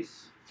medium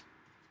pace.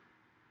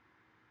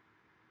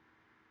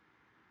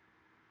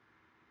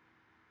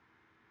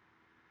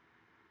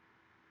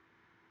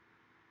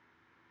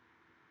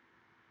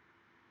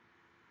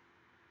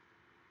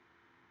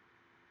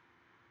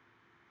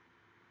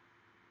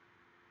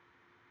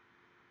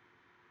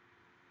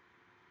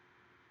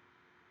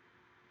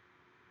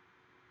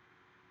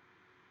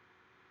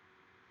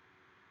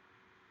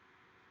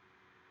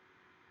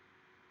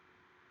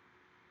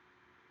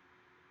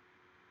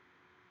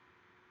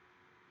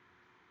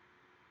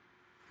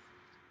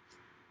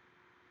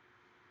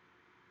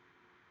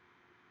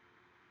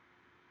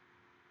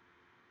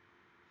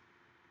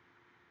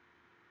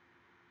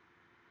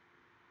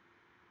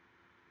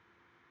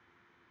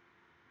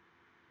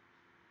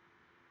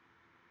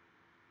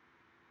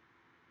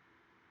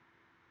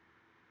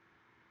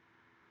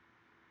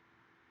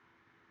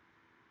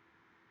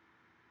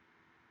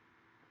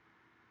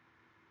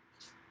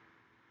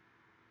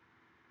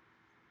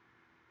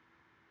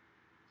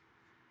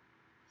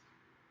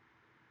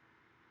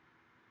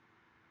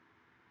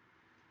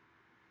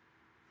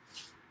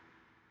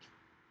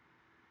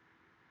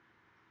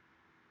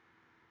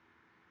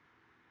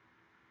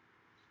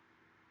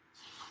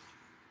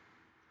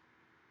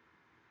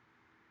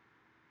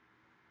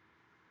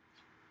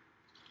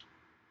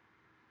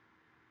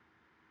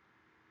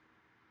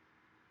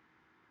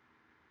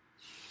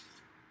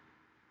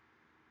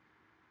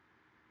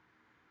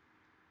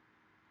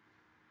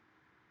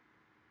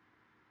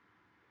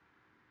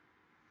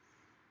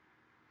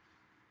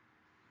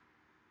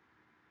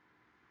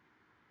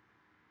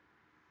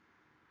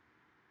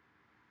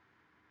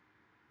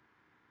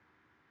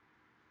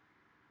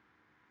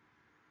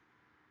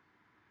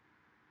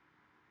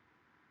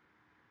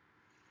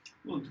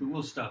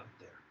 We'll stop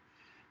it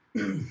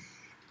there.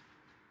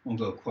 Won't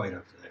go quite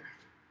up to there.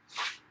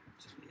 Up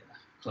to the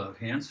cloud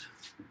hands.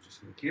 We'll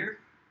just go here.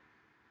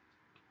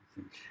 I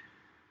think.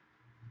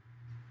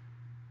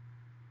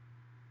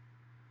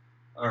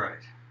 All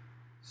right.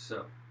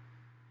 So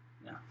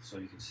now, so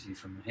you can see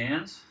from the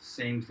hands,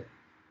 same thing.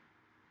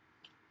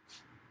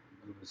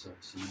 A little bit of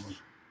some more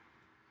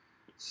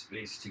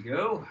space to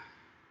go.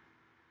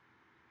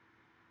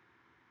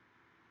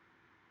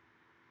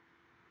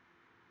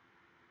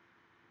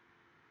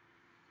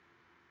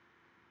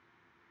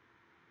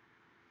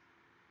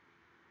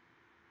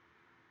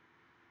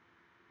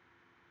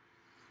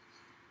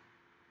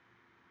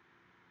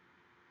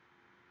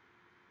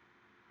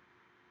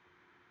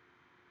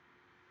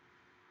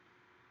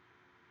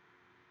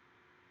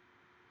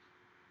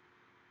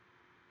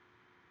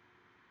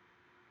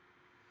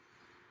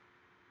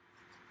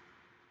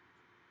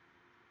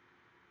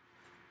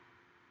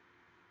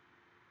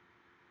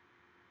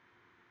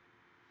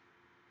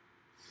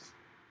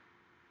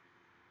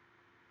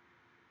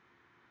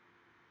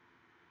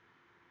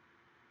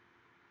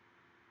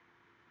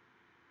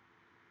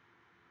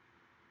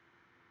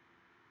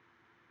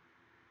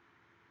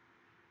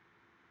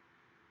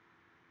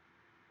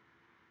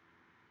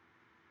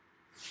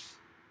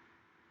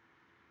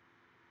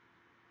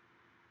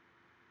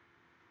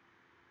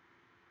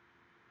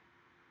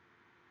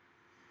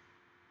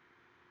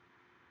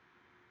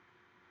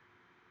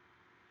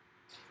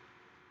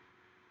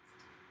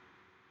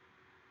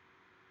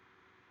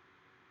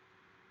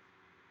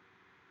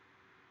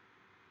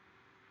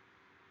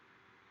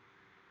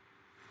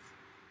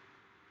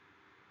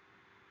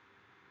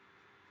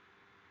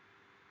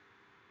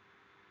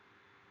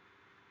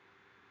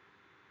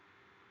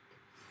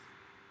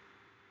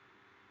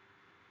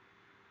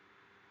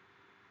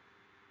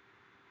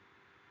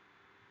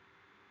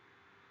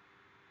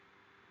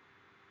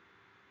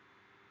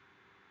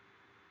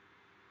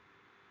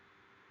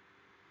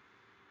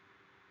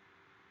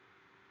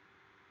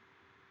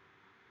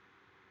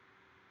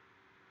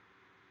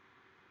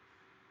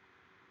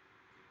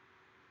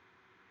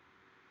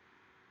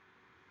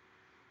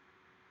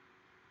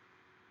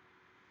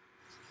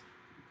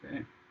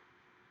 Okay.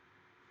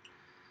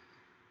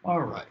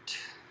 All right.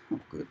 Oh,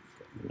 good.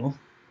 Got a little.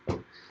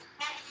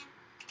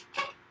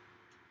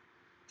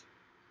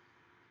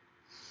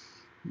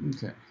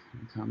 Okay.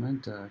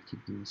 Comment.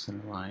 Keeping the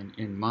center line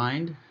in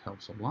mind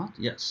helps a lot.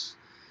 Yes.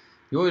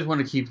 You always want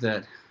to keep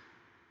that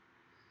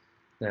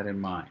in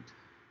mind,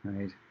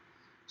 right?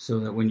 So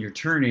that when you're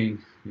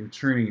turning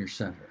your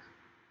center.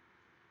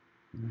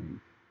 Right?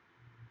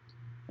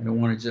 I don't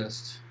want to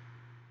just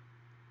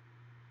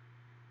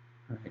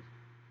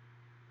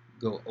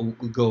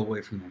go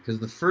away from that, because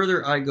the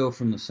further I go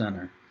from the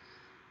center,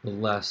 the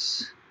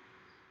less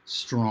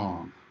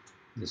strong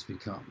this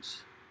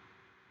becomes,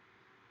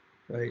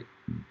 right?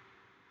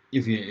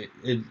 If you,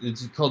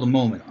 it's called a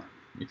moment arm.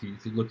 If you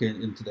look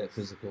into that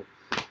physical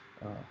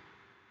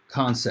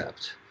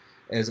concept,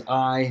 as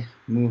I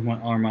move my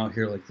arm out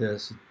here like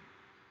this,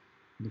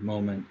 the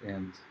moment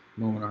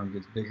arm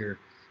gets bigger,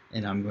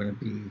 and I'm going to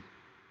be,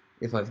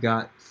 if I've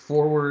got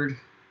forward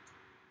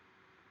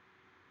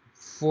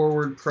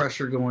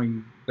pressure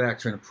going back,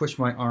 trying to push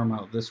my arm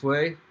out this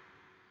way,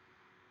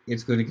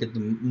 it's going to get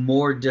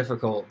more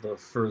difficult the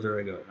further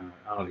I go,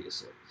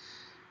 obviously.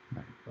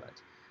 Right, but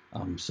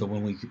so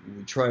when we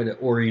try to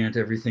orient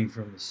everything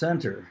from the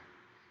center,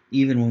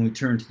 even when we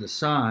turn to the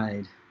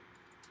side,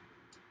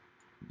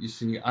 you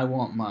see, I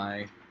want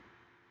my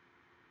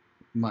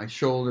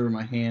shoulder,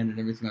 my hand, and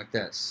everything like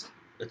that's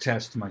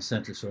attached to my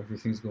center, so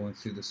everything's going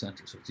through the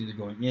center. So it's either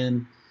going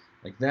in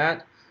like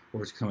that,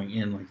 or it's coming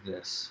in like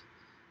this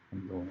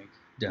and going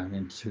down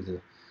into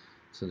the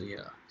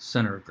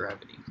center of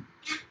gravity.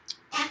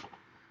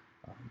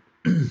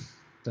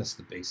 That's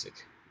the basic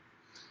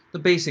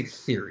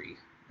theory,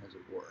 as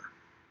it were.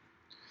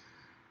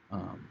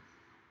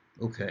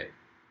 Okay.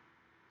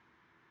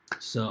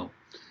 So,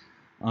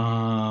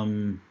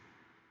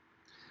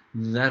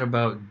 that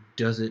about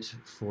does it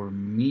for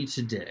me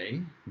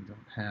today. We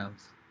don't have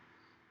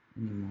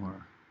any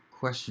more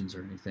questions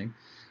or anything.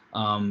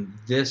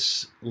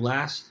 This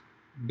last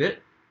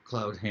bit,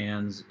 cloud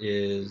hands,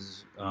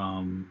 is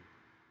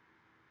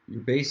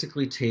you're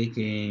basically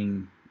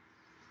taking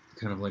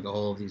kind of like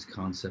all of these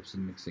concepts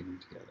and mixing them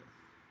together,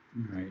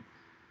 right?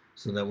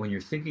 So that when you're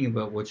thinking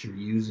about what you're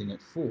using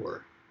it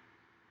for,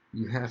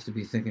 you have to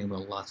be thinking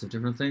about lots of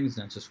different things,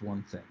 not just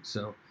one thing.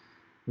 So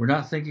we're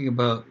not thinking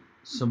about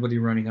somebody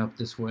running up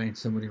this way and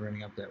somebody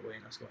running up that way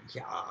and us going,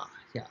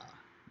 yeah.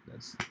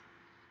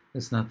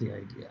 That's not the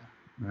idea,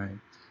 right?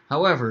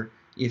 However,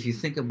 if you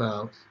think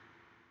about,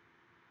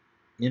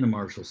 in a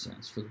martial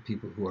sense, for the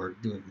people who are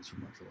doing this for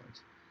martial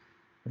arts,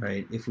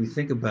 right? If we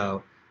think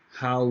about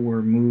how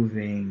we're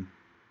moving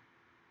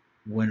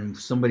when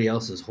somebody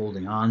else is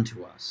holding on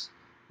to us,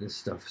 this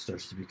stuff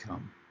starts to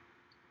become,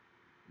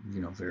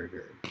 very,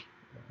 very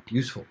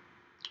useful,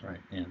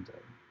 right? And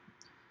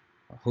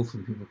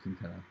hopefully people can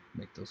kind of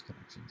make those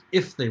connections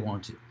if they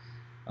want to.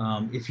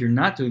 If you're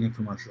not doing it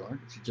for martial art,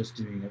 if you're just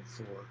doing it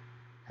for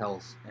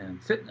health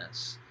and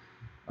fitness.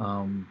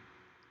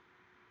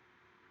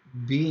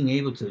 Being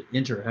able to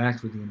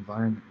interact with the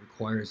environment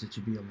requires that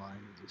you be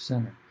aligned with your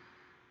center.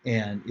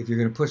 And if you're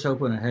going to push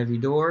open a heavy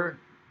door,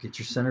 get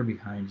your center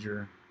behind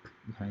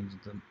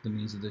the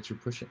means that you're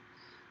pushing.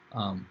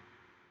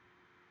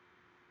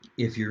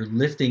 If you're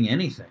lifting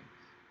anything,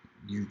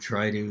 you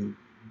try to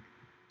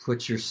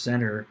put your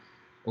center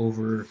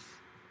over,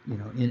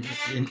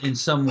 in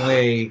some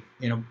way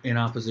in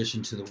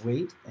opposition to the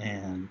weight,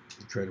 and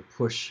you try to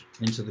push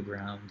into the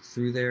ground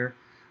through there.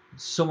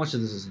 So much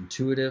of this is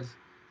intuitive,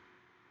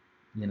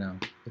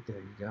 but there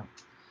you go.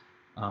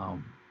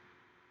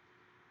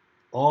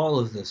 All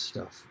of this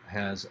stuff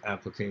has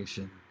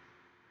application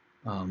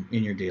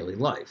in your daily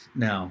life.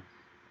 Now,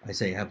 I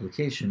say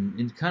application,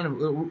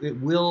 it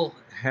will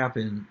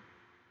happen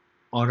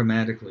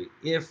automatically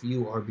if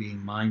you are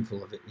being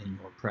mindful of it in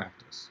your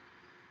practice.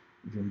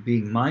 If you're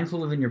being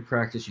mindful of it in your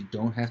practice, you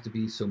don't have to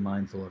be so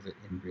mindful of it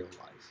in real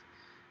life.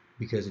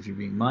 Because if you're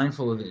being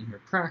mindful of it in your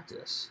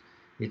practice,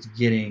 it's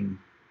getting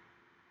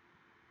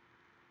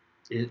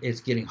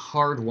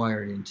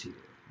hardwired into you,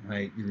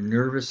 right? Your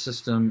nervous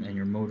system and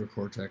your motor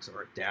cortex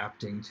are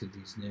adapting to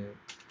these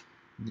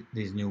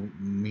new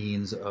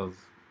means of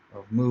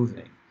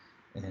moving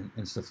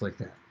and stuff like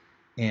that.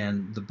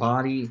 And the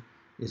body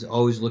is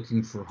always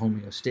looking for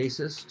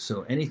homeostasis.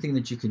 So anything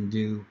that you can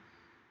do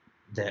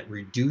that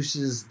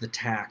reduces the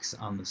tax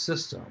on the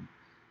system,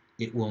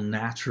 it will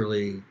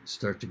naturally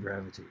start to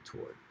gravitate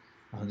toward.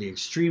 The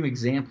extreme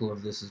example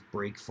of this is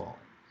break falling.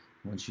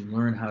 Once you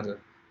learn how to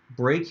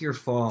break your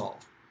fall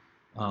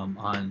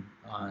on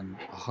a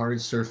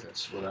hard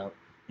surface without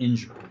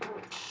injury,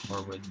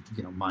 or with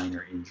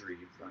minor injury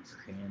on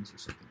your hands or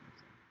something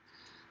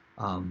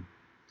like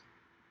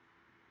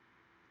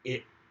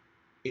that,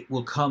 it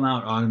will come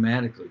out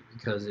automatically,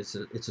 because it's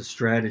a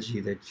strategy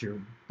that your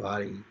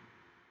body,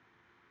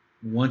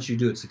 once you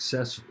do it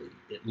successfully,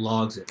 it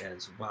logs it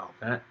as, wow,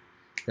 that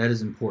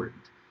is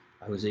important.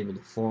 I was able to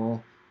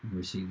fall and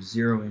receive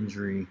zero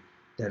injury.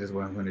 That is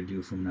what I'm going to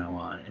do from now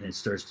on. And it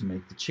starts to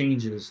make the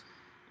changes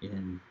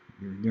in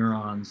your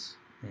neurons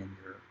and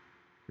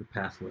your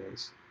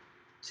pathways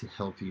to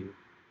help you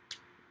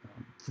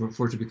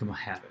for it to become a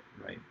habit,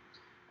 right?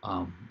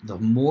 The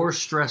more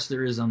stress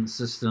there is on the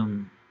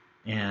system,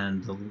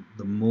 and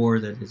the more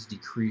that is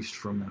decreased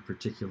from that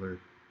particular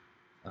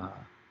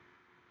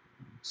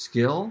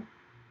skill,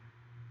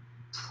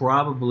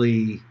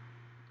 probably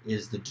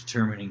is the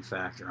determining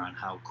factor on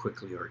how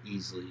quickly or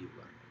easily you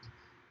learn it,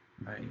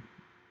 right?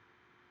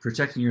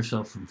 Protecting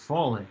yourself from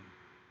falling,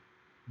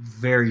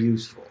 very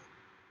useful.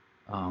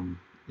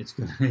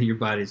 Your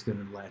body's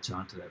gonna latch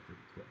onto that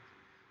pretty quick.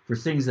 For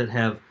things that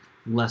have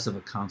less of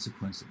a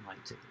consequence, it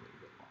might take a little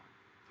bit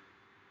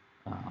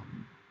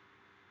long.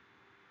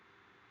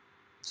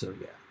 So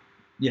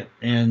yeah,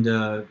 and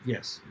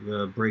yes,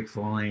 the break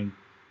falling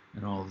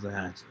and all of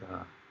that.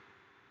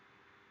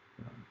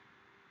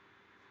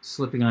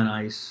 Slipping on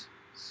ice,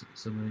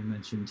 somebody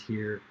mentioned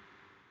here,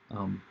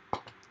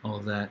 all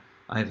of that.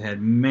 I've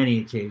had many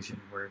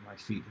occasions where my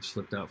feet have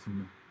slipped out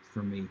from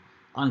me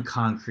on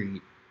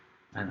concrete,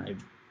 and I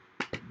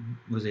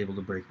was able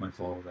to break my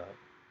fall without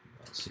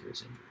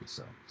serious injury.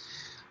 So,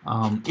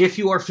 if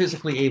you are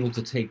physically able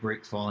to take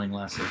break falling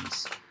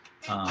lessons,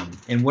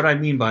 and what I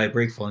mean by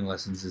break falling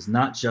lessons is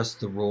not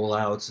just the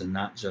rollouts and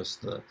not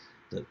just the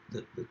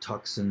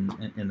tucks and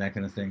that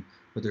kind of thing,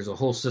 but there's a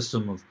whole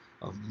system of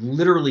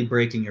literally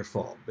breaking your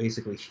fall,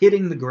 basically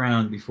hitting the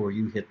ground before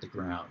you hit the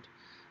ground.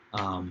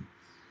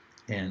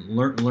 And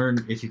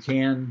learn if you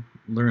can,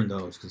 learn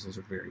those, because those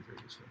are very, very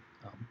useful.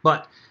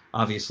 But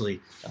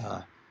obviously,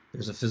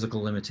 there's a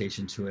physical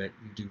limitation to it.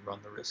 You do run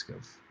the risk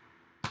of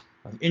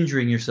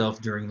injuring yourself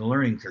during the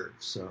learning curve,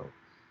 so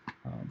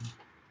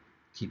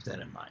keep that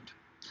in mind.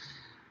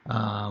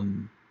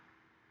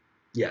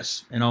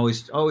 Yes, and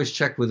always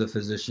check with a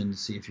physician to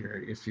see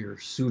if you're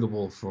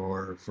suitable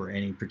for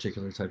any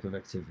particular type of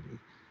activity,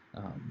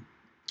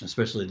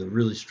 especially the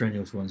really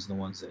strenuous ones, the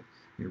ones that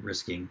you're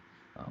risking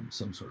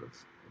some sort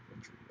of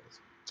injury with.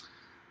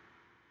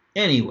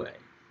 Anyway,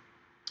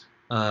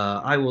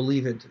 I will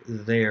leave it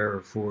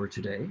there for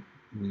today.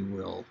 We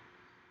will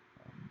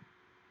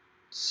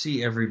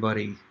see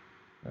everybody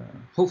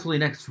hopefully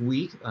next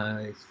week.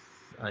 I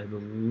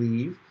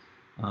believe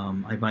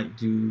I might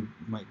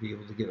be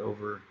able to get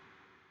over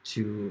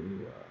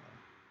to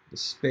the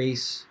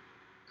space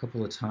a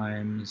couple of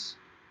times,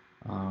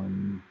 have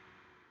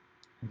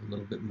a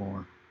little bit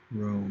more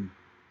room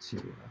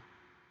to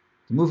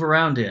move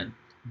around in,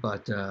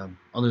 but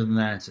other than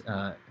that,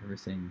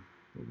 everything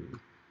will be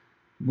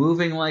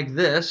moving like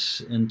this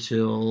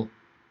until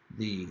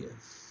the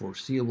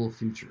foreseeable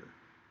future,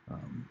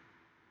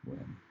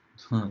 when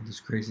this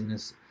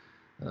craziness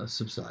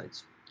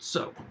subsides.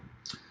 So,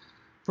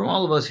 from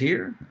all of us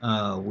here,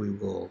 we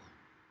will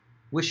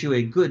wish you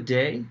a good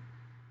day.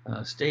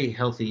 Stay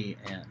healthy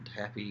and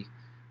happy.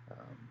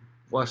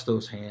 Wash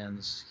those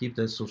hands. Keep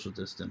that social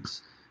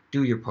distance.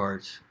 Do your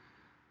part.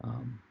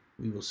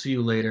 We will see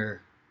you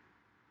later.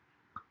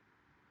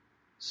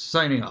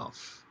 Signing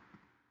off.